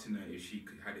was asking her if she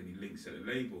had any links at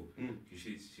the label.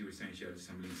 She was saying she had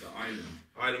some links at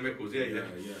Island Records, yeah.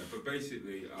 But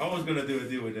basically, I was gonna do a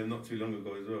deal with them not too long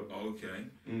ago as well. Okay.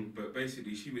 But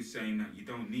basically, she was saying that you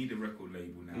don't need a record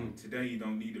label now. Today, you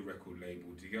don't need a record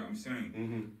label. Do you get what I'm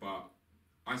saying? But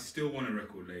I still want a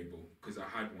record label because I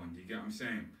had one. Do you get what I'm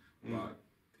saying? But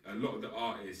a lot of the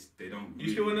artists, they don't.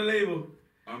 You still want a label?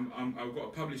 I've got a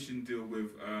publishing deal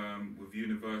with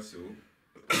Universal,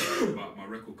 but my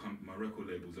record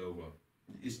label's over.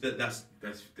 It's dead. That's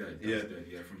dead. Dead.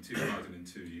 Yeah, from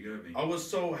 2002. You get me? I was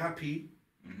so happy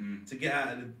to get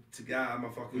out of my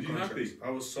fucking contract. Happy? I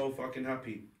was so fucking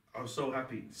happy. I was so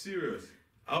happy. Serious?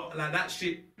 Like that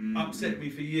shit upset me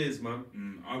for years, man.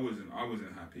 I wasn't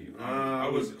happy. I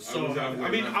was so happy. I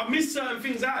mean, I missed certain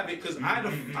things out of it because I had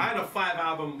a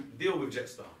 5-album deal with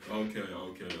Jetstar. Okay.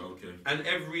 And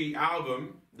every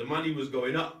album, the money was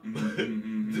going up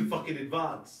to fucking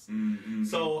advance.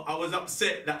 So I was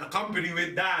upset that the company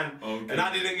went down and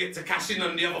I didn't get to cash in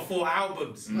on the other 4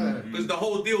 albums because the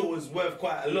whole deal was worth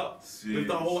quite a lot with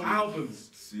the whole albums.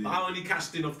 But I only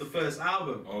cashed in off the first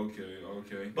album. Okay.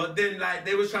 But then, like,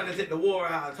 they was trying to take the war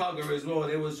out of Tuggawar as well.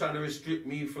 They was trying to restrict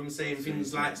me from saying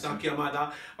things like "suck your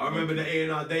mother." I remember the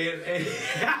A&R day.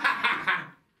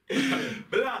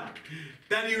 Blood.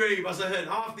 Danny Ray must have heard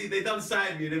after they done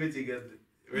sign me and everything.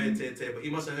 But he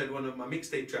must have heard one of my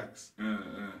mixtape tracks,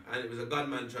 and it was a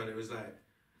gunman track. It was like,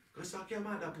 "Go suck your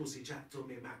mother, pussy chat to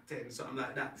me back 10," something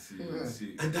like that.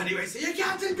 And Danny Ray said, "You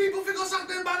can't tell people to go suck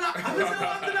them mother." I was like,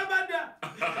 "What to the mother?"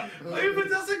 You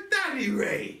put us like Danny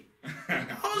Ray.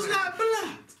 I was like,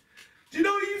 "Blood, do you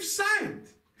know who you've signed?"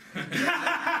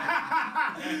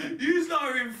 You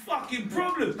are in fucking fucking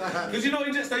problem. Because you know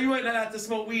in Jetstar you weren't allowed to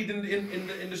smoke weed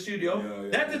in the studio.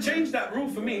 They had to change that rule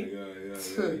for me. Yeah.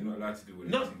 You're not allowed to do it.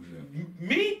 No,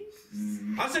 me?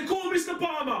 I said, call Mr.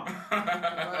 Palmer.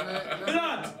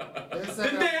 Blood.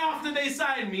 The day after they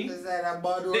signed me,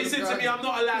 they said to me, I'm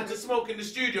not allowed to smoke in the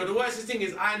studio. The worst thing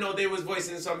is, I know they was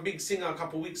voicing some big singer a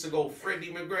couple of weeks ago,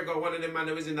 Freddie McGregor, one of them man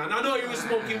that was in there. And I know he was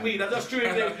smoking weed. I just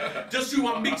drew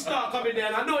one big star coming there,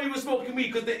 and I know he was smoking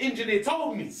weed because the engineer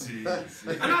told me.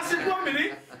 And I said, 1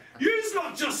 minute, you's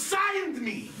not just signed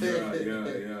me. Yeah.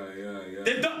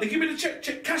 They give me the check,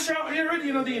 cash out here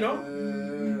already, you know.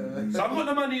 So I've got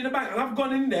the money in the bank, and I've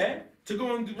gone in there to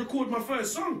go and record my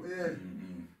first song.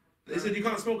 They said, you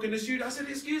can't smoke in the studio. I said,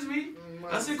 excuse me.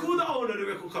 I said, call the owner of the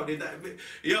record company.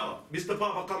 Yo, Mr.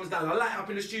 Palmer comes down. I light up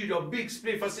in the studio, big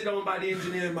spliff. I sit down by the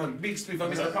engineer, man. Big spliff,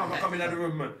 and Mr. Palmer coming out of the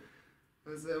room, man.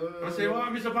 I said,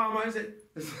 what, Mr. Palmer? He said,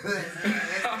 I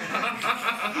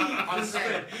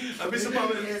swear. And Mr.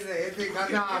 Palmer,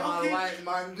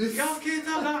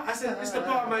 I said, Mr.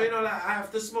 Palmer, you know, like, I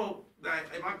have to smoke. Like,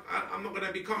 I'm not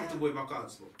gonna be comfortable if I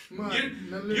can't smoke.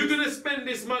 You're gonna spend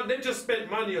this money. They just spent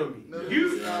money on me.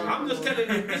 I'm just telling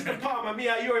you, Mr. Palmer, me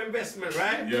are your investment,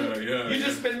 right? Yeah. You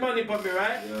just spend money on me,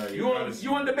 right? Yeah, you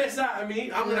want the best out of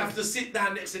me? I'm gonna have to sit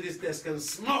down next to this desk and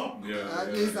smoke.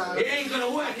 It ain't gonna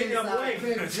work any other way.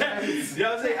 You know what I'm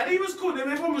saying? And he was cool.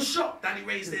 Everyone was shocked that he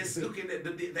raised this, looking at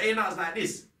the A&Rs like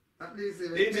this.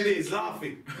 The engineer's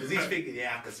laughing because he's thinking,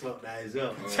 yeah, I can smoke that as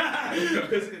well.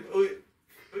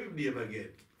 Who's the name again?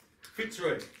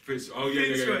 Fitzroy. Fitz was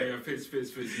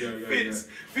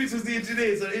the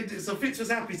engineer, so Fitz was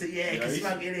happy to he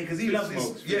smoke in here because he loved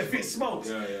this. Yeah, Fitz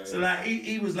smokes. So like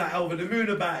he was like over the moon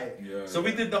about it. So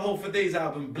we did the whole For Days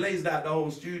album, blazed out the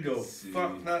whole studio.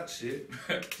 Fuck that shit.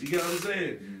 You get what I'm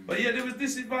saying? But yeah, there was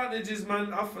disadvantages,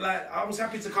 man. I feel like I was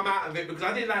happy to come out of it because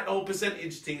I didn't like the whole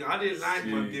percentage thing. I didn't like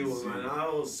my deal, man. I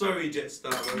was sorry,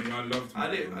 Jetstar. I loved my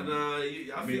deal.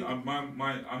 I'm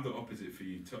the opposite for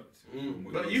you.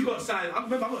 But you got signed. I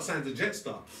remember I got signed to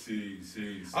Jetstar.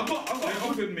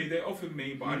 They offered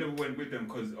me, but I never went with them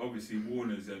because obviously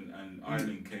Warner's and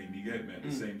Island came. You get me at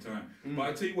the same time. But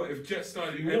I tell you what, if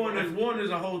Jetstar, Warner's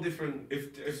a whole different.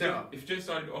 If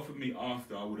Jetstar had offered me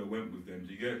after, I would have went with them.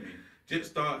 Do you get me?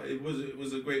 Jetstar, it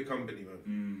was a great company,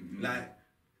 man. Like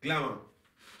Glamma.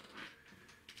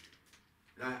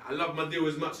 Like I love my deal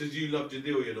as much as you loved your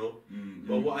deal, you know.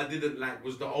 But what I didn't like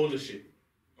was the ownership.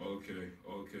 Okay.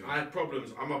 I had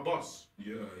problems. I'm a boss.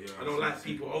 Yeah. I don't like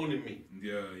people owning me.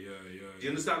 Yeah. Do you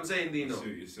understand what I'm saying, Dino? I see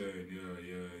what you're saying.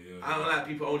 Yeah. I don't like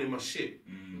people owning my shit.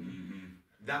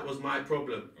 That was my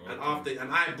problem. Okay.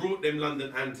 And I brought them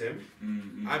London Anthem.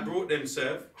 I brought them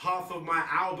Surf. Half of my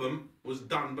album was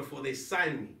done before they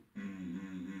signed me.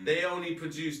 They only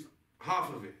produced half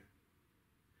of it.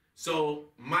 So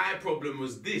my problem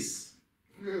was this.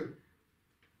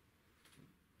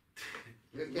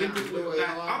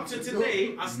 Up to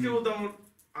today, I still don't.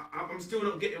 I'm still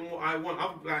not getting what I want.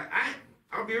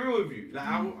 I'll be real with you.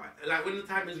 Like when the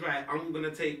time is right, I'm gonna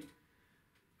take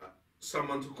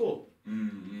someone to court.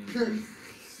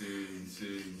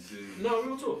 No,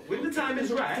 real talk. When the time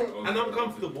is right and I'm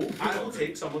comfortable, I will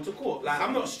take someone to court. Like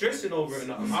I'm not stressing over it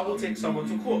enough. I will take someone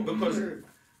to court because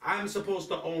I'm supposed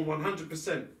to own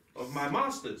 100% of my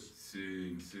masters.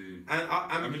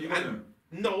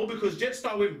 No, because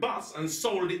Jetstar went bust and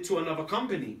sold it to another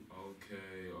company.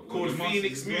 Called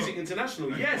Phoenix Music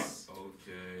International. Yes.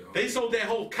 They sold their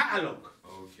whole catalogue.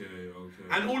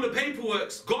 And all the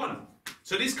paperwork's gone.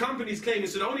 So this company's claiming,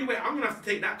 so the only way I'm gonna have to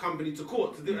take that company to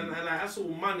court to do, and like that's all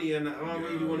money, and I don't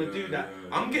really want to do that.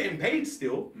 I'm getting paid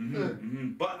still,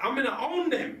 but I'm gonna own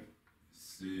them.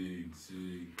 Do you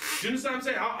understand what I'm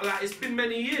saying? Like it's been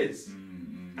many years.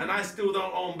 And I still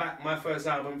don't own back my first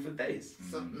album For Days.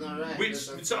 Something not right.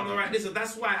 Something not right. Listen,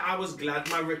 that's why I was glad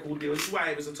my record deal. This is why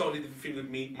it was a totally different thing with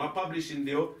me. My publishing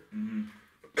deal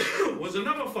was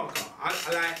another fucker.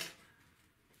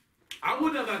 I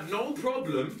would have had no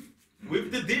problem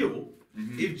with the deal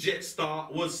if Jetstar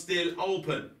was still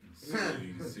open.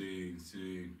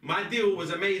 My deal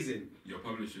was amazing. Your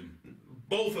publishing?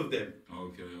 Both of them.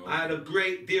 Okay. I had a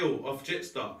great deal of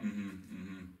Jetstar.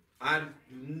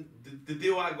 The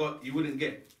deal I got, you wouldn't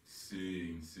get.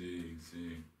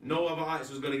 No other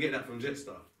artist was going to get that from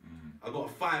Jetstar. I got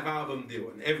a 5-album deal,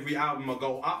 and every album I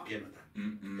go up, you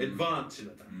know, advance, you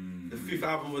know. The 5th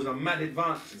album was a mad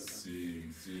advance, you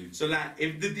know. So like,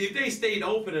 if they stayed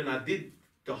open and I did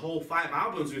the whole 5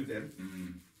 albums with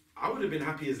them, I would have been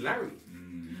happy as Larry.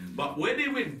 But when they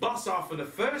went bust after the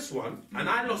first one, and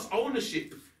I lost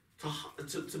ownership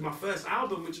to my first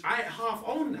album, which I half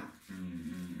own now.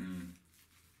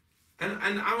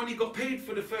 And I only got paid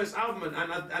for the first album, and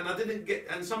I didn't get,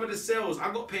 and some of the sales,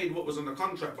 I got paid what was on the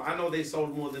contract, but I know they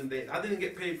sold more than I didn't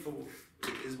get paid for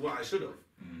is what I should have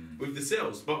with the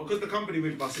sales. But because the company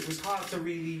went bust, it was hard to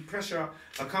really pressure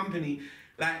a company.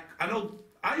 Like, I know,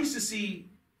 I used to see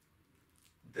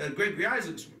Gregory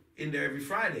Isaacs in there every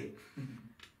Friday.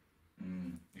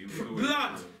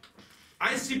 Blood!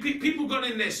 I see people gone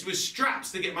in there with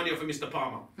straps to get money off of Mr.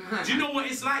 Palmer. Do you know what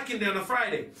it's like in there on a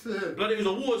Friday? Blood, it was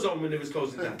a war zone when it was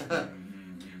closing down.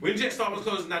 When Jetstar was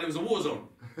closing down, it was a war zone.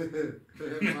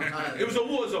 It was a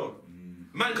war zone.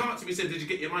 Man come up to me and said, did you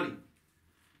get your money?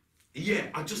 Yeah,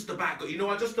 I just about got,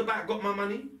 I just about got my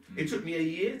money. It took me a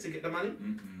year to get the money.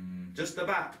 Just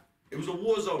about. It was a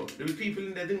war zone. There was people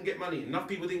in there didn't get money. Enough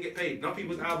people didn't get paid. Enough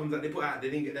people's albums that they put out, they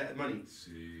didn't get that money.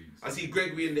 I see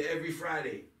Gregory in there every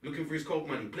Friday, looking for his coke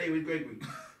money. Play with Gregory.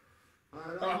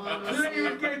 Play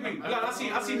with Gregory. Like, I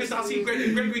see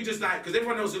Gregory. Gregory just like, because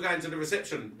everyone else will go into the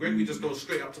reception. Gregory just goes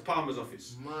straight up to Palmer's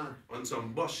office on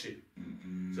some boss shit.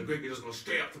 So Gregory just goes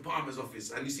straight up to Palmer's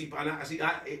office, and you see,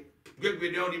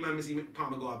 Gregory the only man we see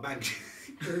Palmer go a bank.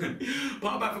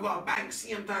 Palmer forgot a bank,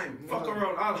 same time. Fuck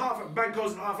around, half a bank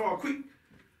goes half hour quick.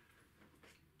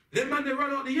 Then man, they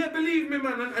run out the, believe me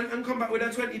man, and come back with a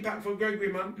 20 pack for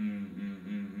Gregory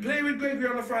man. Play with Gregory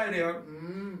on a Friday,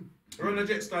 run the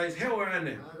Jetstar, it's hell around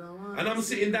there. And I'm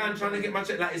sitting down trying to get my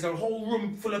check, like it's a whole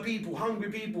room full of people, hungry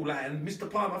people, like, and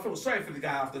Mr. Palmer, I felt sorry for the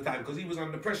guy after the time because he was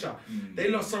under pressure. They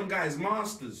lost some guys'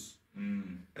 masters.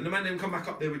 And the man then come back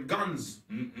up there with guns.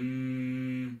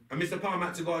 And Mr. Palmer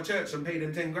had to go to church and pay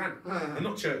them 10 grand.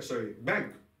 Not church, sorry,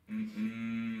 bank.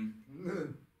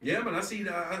 Yeah, man, I see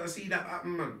that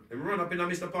happen, man. They run up in a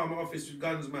Mr. Palmer office with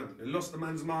guns, man. They lost the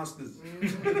man's masters.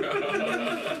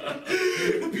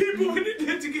 People went in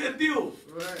there to get a deal.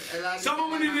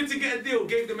 Someone went in there to get a deal,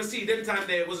 gave them a CD. Them time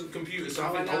there, it wasn't computer, so I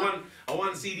think I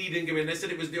won CD, didn't give in. They said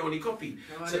it was the only copy.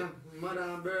 Mother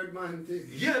and Birdman thing.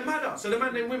 Yeah, mother. So the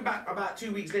man then went back about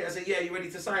 2 weeks later and said, yeah, you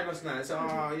ready to sign us now? I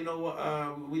said, you know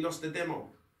what, we lost the demo.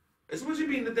 I said, what do you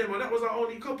mean the demo? That was our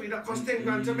only copy. That cost 10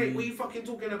 grand to make. What are you fucking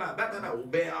talking about? Back. Well,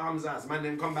 bare arms ass. Man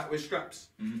then come back with straps.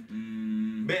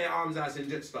 Bare arms ass in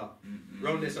Jetstar.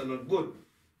 Round this and not good.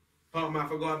 Part of my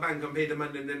forgot a bank and paid the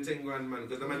man them 10 grand, man.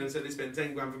 Because the man then said they spent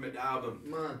 10 grand for make the album.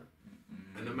 Man.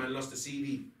 And the man lost the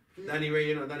CD. Danny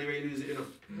Ray lose it,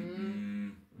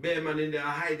 Bare man in there,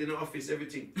 I hide in the office,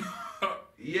 everything.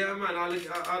 Yeah, man, I'll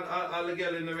the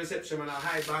girl in the reception, man, I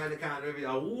hide behind the counter,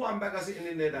 everything. One bag of sitting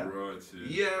in there, that. Right,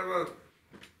 yeah,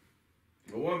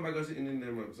 man. One bag of sitting in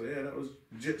there, man. So, yeah, that was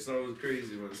Jetstar was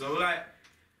crazy, man. So, like,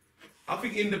 I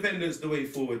think independence the way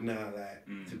forward now, like,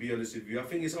 to be honest with you. I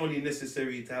think it's only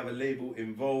necessary to have a label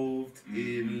involved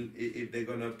in if they're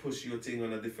going to push your thing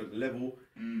on a different level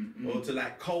or to,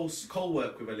 like,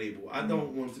 co-work with a label. I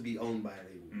don't want to be owned by a label.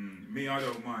 Me, I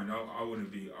don't mind. I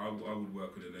wouldn't be. I would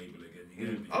work with a label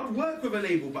again. I would work with a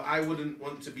label, but I wouldn't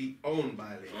want to be owned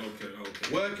by a label.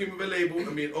 Okay. Working with a label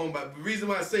and being owned by. The reason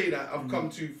why I say that, I've come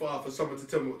too far for someone to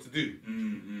tell me what to do.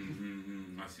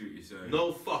 I see what you're saying.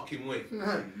 No fucking way.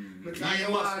 But you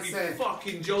must be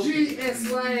fucking joking.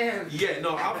 GSYM. Yeah,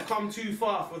 no, I've come too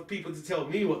far for people to tell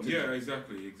me what to do. Yeah,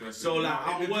 exactly. So like,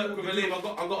 I'll work with a label.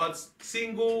 I got a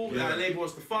single that a label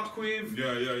wants to fuck with.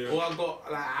 Yeah. Or I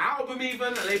got like an album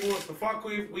even a label wants to fuck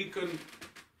with. We can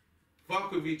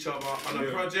fuck with each other on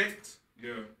a project.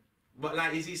 Yeah. But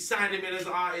like, is he signing me as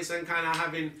an artist and kind of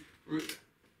having?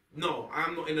 No,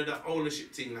 I'm not into that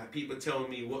ownership thing. Like people tell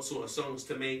me what sort of songs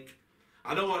to make.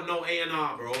 I don't want no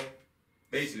A&R, bro.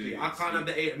 Basically, I can't have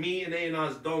the me and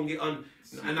A&Rs don't get on,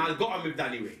 and I got on with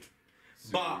Danny Ray,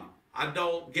 but I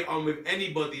don't get on with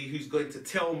anybody who's going to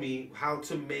tell me how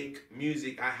to make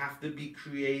music. I have to be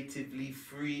creatively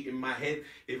free in my head.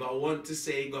 If I want to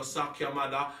say go suck your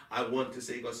mother, I want to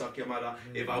say go suck your mother.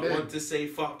 If I want to say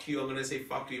fuck you, I'm gonna say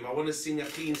fuck you. If I want to sing a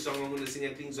clean song, I'm gonna sing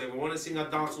a clean song. If I want to sing a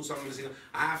dancehall song, I'm gonna sing.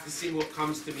 I have to sing what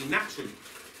comes to me naturally.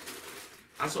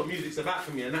 That's what music's about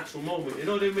for me, a natural moment. You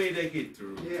know the way they get.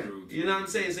 True. You know what I'm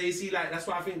saying? So you see, like, that's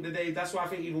why I think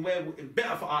even we're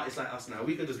better for artists like us now.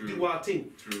 We can just do our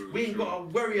thing. We ain't got to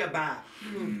worry about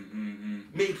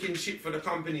making shit for the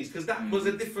companies, because that was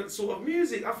a different sort of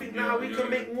music. I think now we can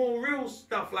make more real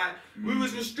stuff. Like, we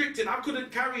was restricted. I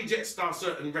couldn't carry Jetstar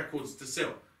certain records to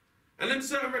sell. And them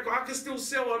certain records, I can still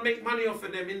sell and make money off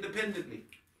of them independently.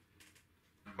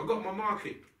 I got my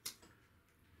market.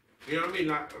 You know what I mean?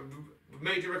 Like,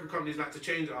 major record companies like to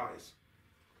change artists.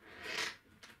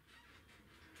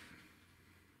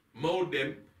 Mold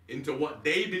them into what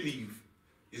they believe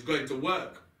is going to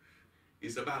work.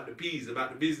 It's about the P's,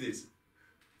 about the business.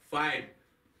 Fine.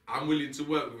 I'm willing to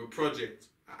work with a project,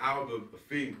 an album a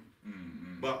thing.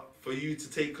 But for you to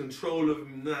take control of,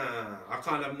 I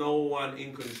can't have no one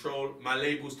in control. My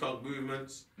label's Tug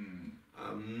Movements.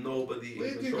 Nobody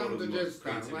in control of my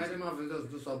creativity. Why them have to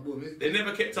just do some boom? They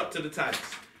never kept up to the times.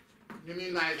 You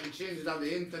mean like the changes of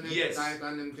the internet? Yes. Like,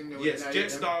 and them thing Yes,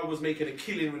 Jetstar was making a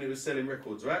killing when it was selling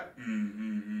records, right?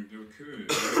 They were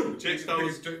cool. Jetstar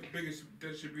was biggest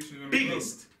distribution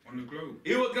biggest. On the globe.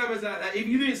 You know what Glamma's like? If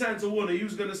you didn't sign to Warner, you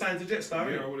was going to sign to Jetstar,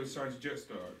 Yeah, right? I would have signed to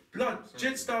Jetstar. Blood,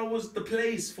 Jetstar was the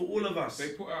place for all of us. They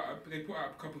put out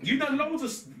a couple. You done loads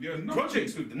of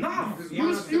projects with them. Nah, he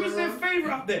was their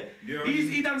favourite up there. Yeah,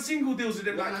 He done single deals with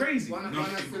them like crazy. One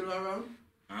still around?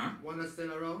 Huh? One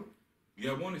still around?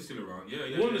 Yeah, one is still around.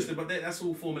 Yeah. Warner's still, but that's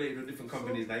all formulated with different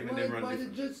companies. Like, even them run why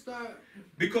different. did Jetstar?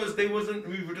 Because they wasn't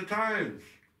moving with the times.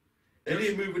 They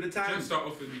didn't move with the times. Jetstar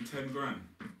offered me 10 grand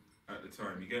at the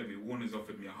time. You get me? Warner's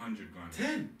offered me 100 grand.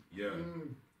 10? Yeah.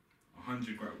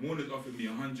 100 grand. Warner's offered me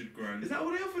 100 grand. Is that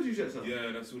what they offered you, Jetstar?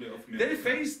 Yeah, that's what they offered me. They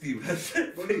faced you.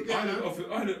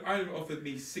 Ireland offered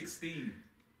me 16.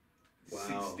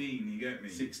 Wow. 16, you get me?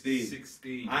 16.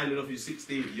 16. Ireland offered you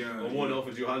 16. Yeah. And Warner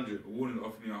offered you 100. Warner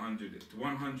offered me 100.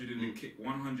 100 in the kick,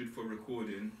 100 for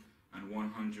recording, and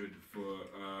 100 for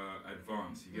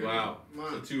advance. You get Wow. Man.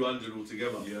 So 200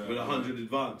 altogether. Yeah. With 100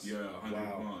 advance. me? Yeah, 100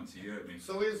 Wow. advance. You get me?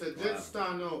 So it's a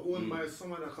Jetstar now owned by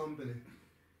some other company.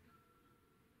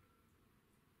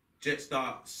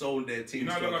 Jetstar sold their teams You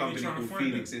know, to a look, I've company been trying to called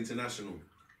find Phoenix International.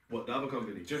 What, the other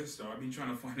company? Jetstar. I've been trying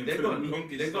to find them They're for gone. the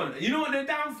longest They're gone. time. You know what their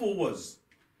downfall was?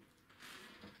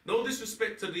 No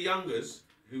disrespect to the youngers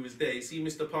who was there. You see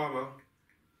Mr. Palmer?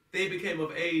 They became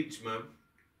of age, man.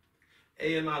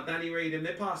 A&R, Danny Ray, them,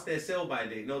 they passed their sell-by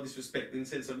date. No disrespect in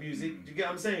sense of music. Do you get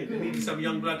what I'm saying? They needed some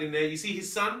young blood in there. You see his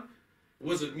son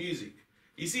wasn't music.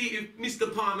 You see if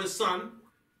Mr. Palmer's son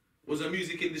was a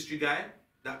music industry guy,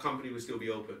 that company would still be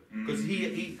open. Because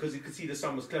he could see the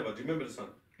son was clever. Do you remember the son?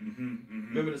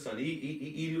 Remember the son?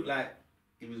 He looked like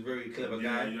he was a very clever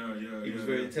guy. He was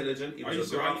very intelligent. He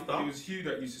was a grafter. It was Hugh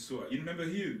that used to sort. You remember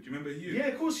Hugh? Do you remember Hugh? Yeah,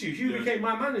 of course Hugh. Hugh became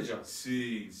my manager.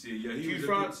 See, yeah, Hugh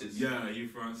Francis. Hugh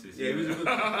Francis. Yeah, he was a good.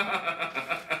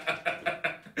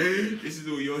 This is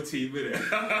all your team, isn't it?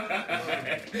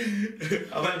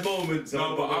 I've had moments.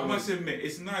 No, but I must admit,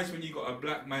 it's nice when you got a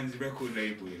black man's record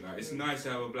label. Like, it's nice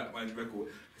to have a black man's record.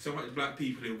 So much black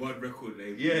people in one record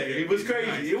label. Yeah, it was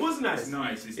crazy. Nice. It was nice. It's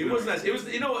nice. It was nice. It was.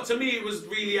 You know what? To me, it was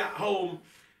really at home.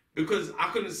 Because I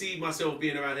couldn't see myself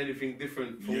being around anything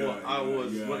different from what I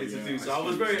was wanting to do. So I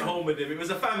was very at home with them. It was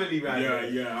a family round there.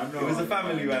 Yeah, I know. It was a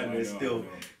family round there still.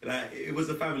 Like, it was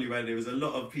a family round there. It was a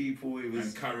lot of people. It was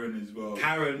and Karen as well.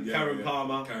 Karen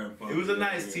Palmer. Karen Palmer. It was a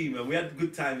nice team, man. We had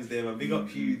good times there, man. Big up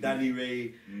Hugh, Danny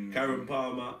Ray, Karen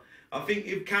Palmer. I think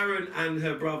if Karen and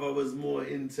her brother was more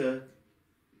into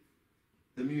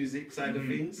the music side of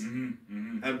things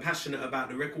and passionate about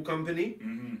the record company,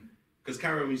 because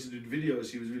Karen used to do the videos,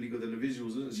 she was really good at the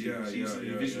visuals, wasn't she? She used to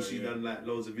do visuals. She done like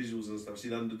loads of visuals and stuff. She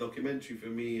done the documentary for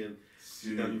me, and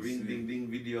she done Ring Ding Ding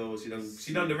video. She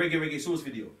done the Reggae Sauce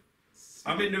video.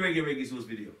 I'm in the Reggae Sauce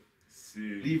video.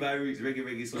 Levi Roots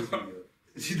Reggae Sauce video.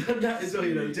 She done that as well.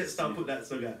 You know, Jetstar put that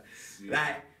song out.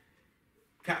 Like,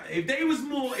 if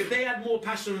they had more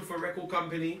passion for record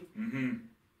company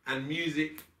and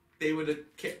music, they would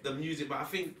have kept the music. But I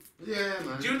think. Yeah,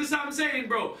 man. Do you understand what I'm saying,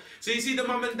 bro? So you see the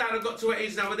mum and dad have got to an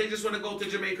age now where they just want to go to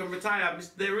Jamaica and retire.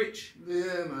 They're rich.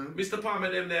 Yeah, man. Mr.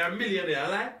 Palmer, them, they're a millionaire,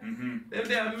 like? Them,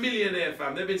 they're a millionaire,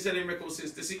 fam. They've been selling records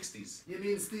since the 60s. You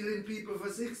mean stealing people from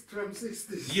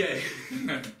 60s? Yeah.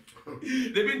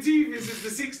 They've been thieving since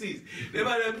the 60s. They're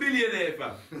about a millionaire,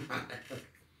 fam.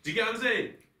 Do you get what I'm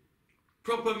saying?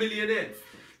 Proper millionaire.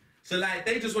 So like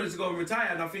they just wanted to go and retire,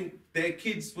 and I think their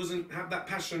kids wasn't have that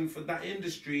passion for that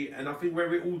industry, and I think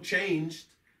where it all changed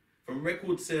from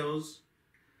record sales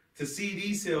to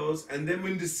CD sales, and then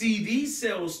when the CD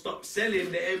sales stopped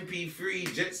selling, the MP3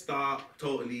 Jetstar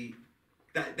totally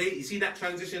you see that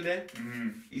transition there?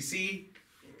 You see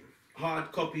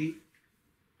hard copy,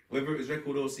 whether it was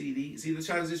record or CD, you see the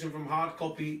transition from hard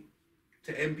copy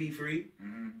to MP3?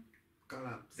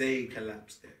 Collapse. They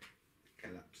collapsed there.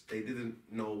 They didn't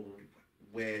know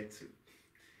where to.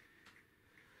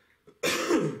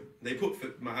 They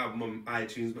put my album on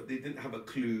iTunes, but they didn't have a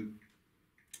clue.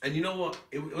 And you know what?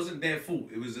 It wasn't their fault.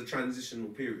 It was a transitional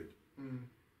period.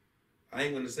 I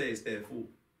ain't gonna say it's their fault.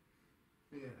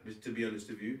 Yeah. To be honest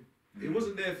with you, it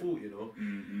wasn't their fault. You know,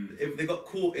 if they got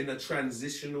caught in a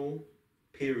transitional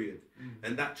period,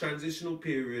 and that transitional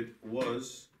period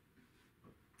was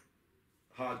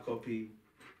hard copy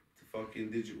to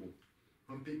fucking digital.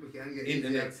 And people can get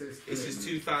internet. access to It's just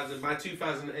 2000. By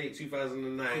 2008,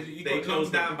 2009, You they got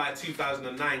closed number. down. By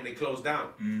 2009, they closed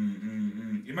down.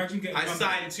 Imagine getting. I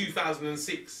signed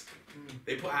 2006.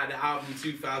 They put out the album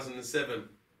 2007.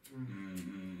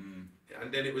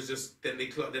 And then it was just then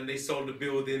they sold the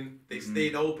building. They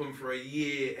stayed open for a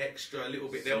year extra, a little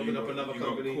bit. They opened up another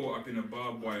company. Got caught up in a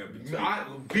barbed wire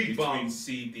between between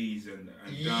CDs and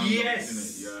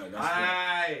yes.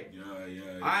 Innit?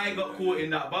 Yeah, I got caught in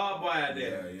that barbed wire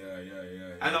there.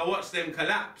 Yeah. And I watched them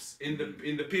collapse in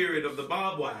the period of the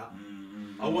barbed wire.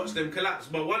 I watched them collapse.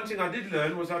 But one thing I did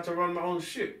learn was how to run my own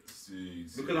shit.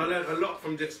 Because I learned a lot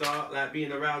from Jetstar, like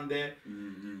being around there,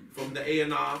 from the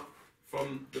A&R.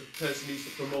 From the person who used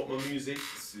to promote my music,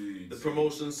 the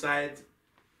promotion side,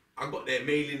 I got their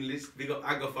mailing list. Big up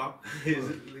Agatha.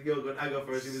 The girl got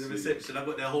Agatha. She was in reception. I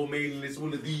got their whole mailing list, all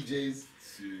the DJs,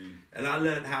 and I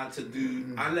learned how to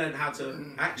do. I learned how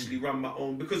to actually run my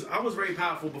own because I was very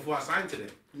powerful before I signed to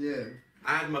them. Yeah.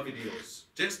 I had my videos.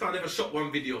 Jetstar never shot one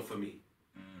video for me.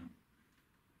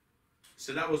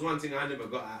 So that was one thing I never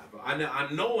got out of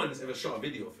it. No one's ever shot a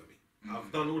video for me.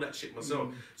 I've done all that shit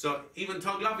myself. So even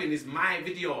Tug Loving is my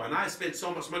video, and I spent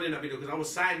so much money in that video because I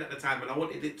was signed at the time and I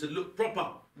wanted it to look proper.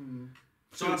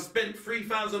 So I spent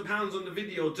 £3,000 on the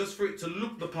video just for it to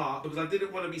look the part because I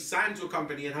didn't want to be signed to a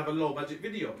company and have a low budget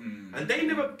video. And they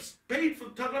never paid for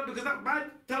Tug Love because by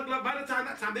the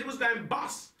time they was going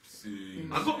bust.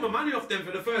 I got my money off them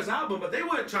for the first album, but they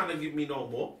weren't trying to give me no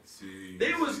more.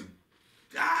 They was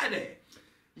out of there.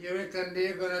 You reckon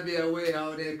there's gonna be a way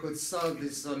how they could solve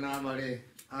this so normally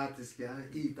artists can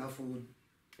eat the food?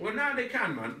 Well, now they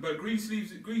can, man. But Green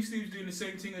Sleeves doing the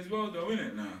same thing as well, though,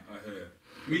 innit? Now I heard.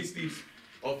 Green Sleeves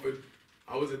offered.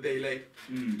 I was a day late.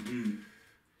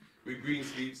 With Green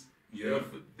Sleeves. Yeah.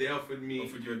 They offered me.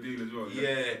 Offered you a deal as well.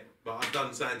 Yeah, but I've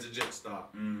done sign to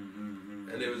Jetstar. And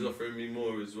they was offering me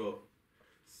more as well.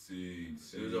 They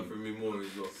was offering me more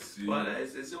as well. But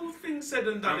it's all things said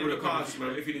and done in the past,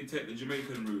 man. If you didn't take the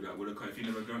Jamaican route, that would have come. If you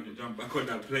never jumped back on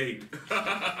that plane,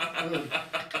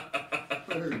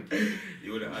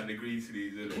 you would have had the Green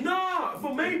Sleeves, innit? No,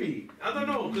 but maybe. I don't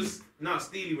know, because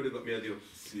Steely would have got me a deal.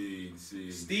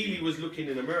 Steely was looking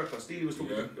in America. Steely was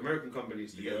talking to American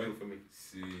companies to get a deal for me.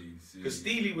 Because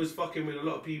Steely was fucking with a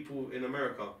lot of people in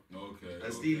America. Okay.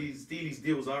 And Steely's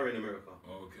deals are in America.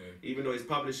 Okay. Even though his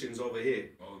publishing's over here.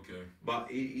 Okay. But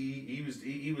he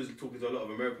was talking to a lot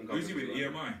of American companies. Who's he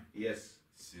with, EMI? Yes.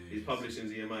 His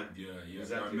publishing's EMI. Yeah.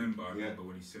 Exactly. I remember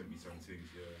when he sent me some things.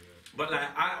 Yeah. But like,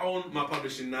 I own my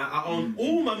publishing now. I own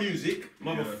all my music,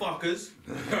 motherfuckers.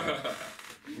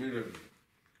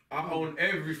 I own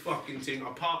every fucking thing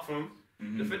apart from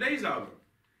the For Days album.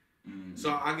 So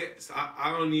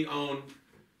I only own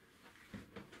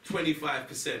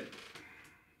 25%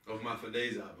 of my For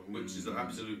Days album, which is an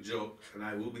absolute joke, and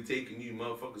I will be taking you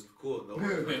motherfuckers to court though.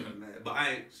 But I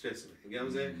ain't stressing it. You get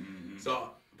what I'm saying? So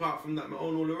apart from that, I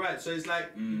own all the rights. So it's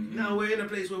like now we're in a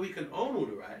place where we can own all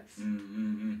the rights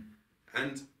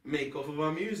and make off of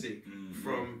our music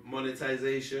from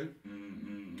monetization.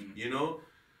 You know.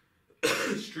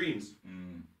 Streams,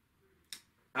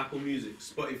 Apple Music,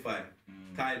 Spotify,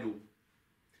 Tidal.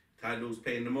 Tidal's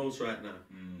paying the most right now.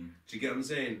 Do you get what I'm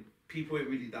saying? People ain't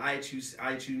really, the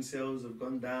iTunes sales have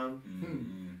gone down.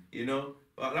 You know,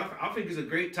 but I think it's a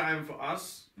great time for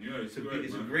us. Yeah, it's a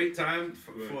great time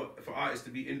for artists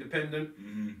to be independent.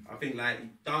 I think like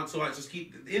dancehall artists just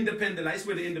keep independent. Like, it's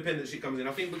where the independent shit comes in.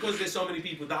 I think because there's so many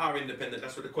people that are independent,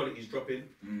 that's where the quality's dropping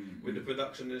with the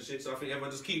production and shit. So I think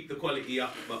everyone just keep the quality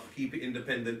up, but keep it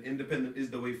independent. Independent is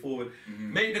the way forward.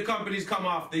 Make the companies come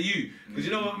after you, because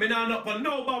you know what? Me now not for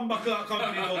no bumper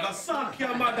company go go suck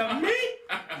your mother. Me.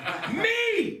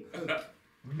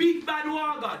 Big bad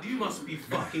Wagad, you must be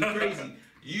fucking crazy.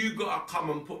 You gotta come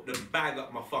and put the bag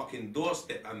up my fucking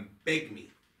doorstep and beg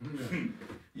me.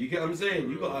 You get what I'm saying?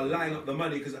 You gotta line up the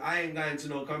money, because I ain't going to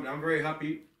no company. I'm very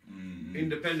happy,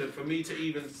 independent. For me to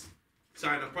even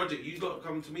sign a project, you gotta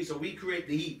come to me. So we create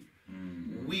the heat.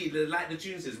 We, like the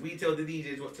tune says, we tell the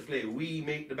DJs what to play. We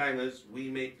make the bangers, we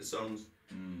make the songs.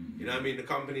 You know what I mean? The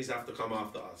companies have to come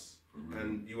after us.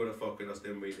 And you wanna fuck with us,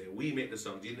 then we there. We make the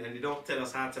songs, and you don't tell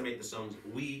us how to make the songs.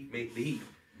 We make the heat.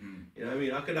 You know what I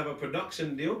mean? I could have a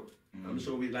production deal. I'm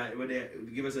sure we like when they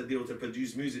give us a deal to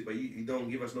produce music, but you don't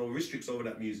give us no restricts over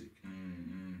that music.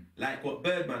 Like what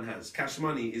Birdman has. Cash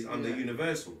Money is under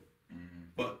Universal,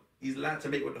 but he's allowed to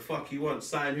make what the fuck he wants,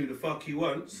 sign who the fuck he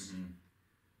wants,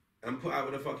 and put out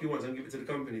what the fuck he wants and give it to the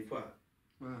company. Put out.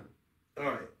 Right.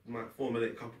 Alright, might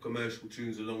formulate a couple commercial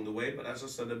tunes along the way, but that's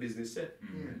just how the business set.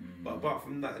 But apart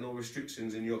from that, no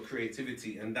restrictions in your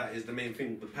creativity, and that is the main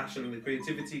thing, the passion and the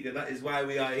creativity, because that is why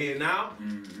we are here now.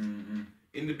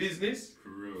 in the business,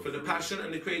 for the passion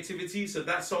and the creativity. So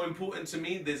that's so important to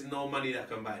me. There's no money that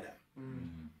can buy that.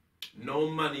 No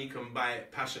money can buy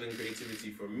passion and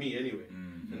creativity from me anyway.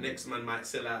 The next man might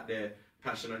sell out their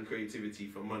passion and creativity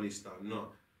for money stuff. No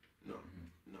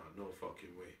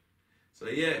fucking way. So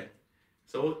yeah.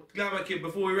 So Glamma Kid,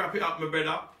 before we wrap it up, my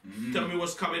brother, tell me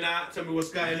what's coming out, tell me what's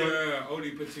going on. Yeah,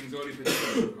 only things.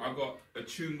 I got a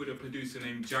tune with a producer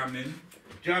named Jammin.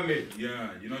 Jammin? Yeah,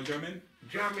 you know Jammin?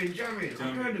 Jammin.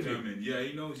 I've heard of him. Yeah,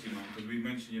 he knows you, man, because we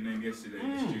mentioned your name yesterday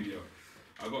in the studio.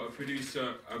 I got a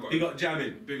producer. Big up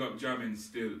Jammin. Big up Jammin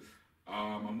still.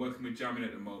 I'm working with Jammin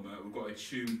at the moment. We've got a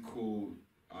tune called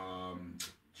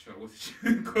what's the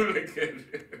tune called again?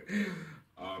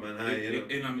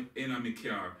 In a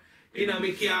Mikyar. In a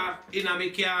Mikyar.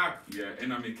 Yeah,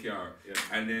 in a Mikyar. Yeah.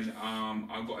 And then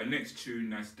I've got a next tune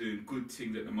that's doing good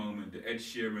things at the moment, the Ed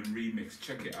Sheeran remix.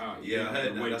 Check it out. Yeah, I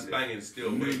heard that. That's banging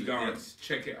still. New dance.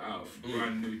 Check it out.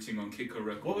 Brand new thing on Kicker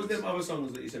Records. What was them other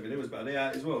songs that you sent me? They was about, they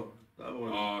out as well? The other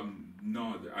one?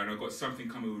 No, and I've got something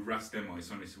coming with Ras Demo.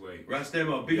 It's on its way. Ras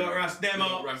Demo. Big up Ras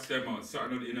Demo. Ras Demo.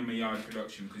 Something on the Inner My Yard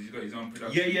production because he's got his own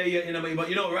production. Yeah. But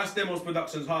you know, Ras Demo's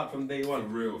production's hard from day one.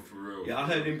 For real. Yeah, I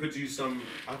heard him produce I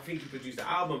think he produced an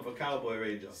album for Cowboy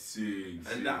Ranger.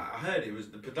 And I heard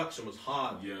the production was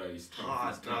hard. Yeah, he's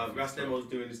tough. Ras Demo's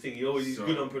doing his thing. He's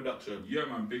good on production. Yeah,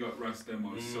 man, big up Ras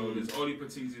Demo. So there's only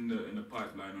things in the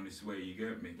pipeline on its way, you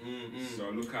get me?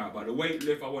 So look out. But the weight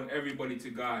lift, I want everybody to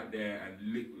go out there and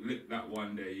lick that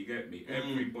one there, you get me?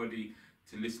 Everybody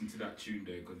to listen to that tune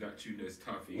there, because that tune there is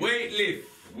tough. Weight lift.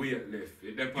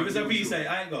 Give us a piece,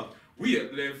 I ain't got.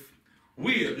 Weight lift.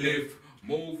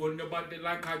 Move on the body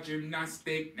like a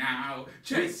gymnastic now.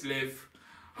 Chest lift.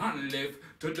 Hand lift.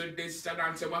 To do this and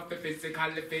answer what the physical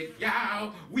lift it.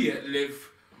 Yeah. Weight lift.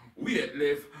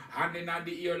 Hand in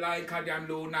the ear like a damn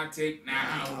lunatic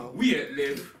now. Weight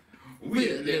lift.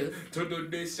 To do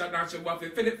this and answer what the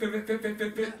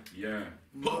fit. Yeah.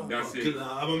 That's it.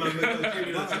 I'm a man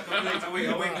I wait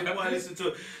to listen to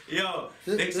it. Yo,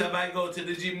 next time I go to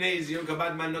the gymnasium, because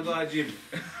bad man don't go to the gym.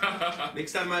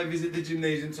 Next time I visit the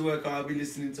gymnasium to work, I'll be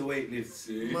listening to weightlifts.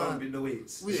 Pumping the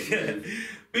weights.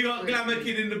 Big up Glamma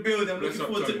Kid in the building. I'm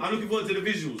looking forward to the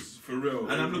visuals. For real.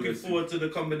 And I'm looking forward to the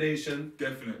combination.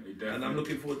 Definitely. And I'm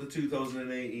looking forward to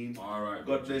 2018. Alright.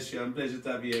 God bless you. I'm pleasure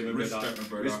to have you here, my brother.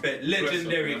 Brother. Respect.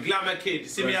 Legendary. Glamma Kid.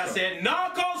 See me, I said,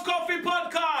 Narcos Coffee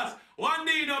Podcast.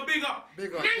 Onedeano, big up.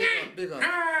 Big up.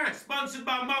 Sponsored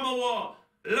by Mama War.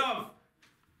 Love.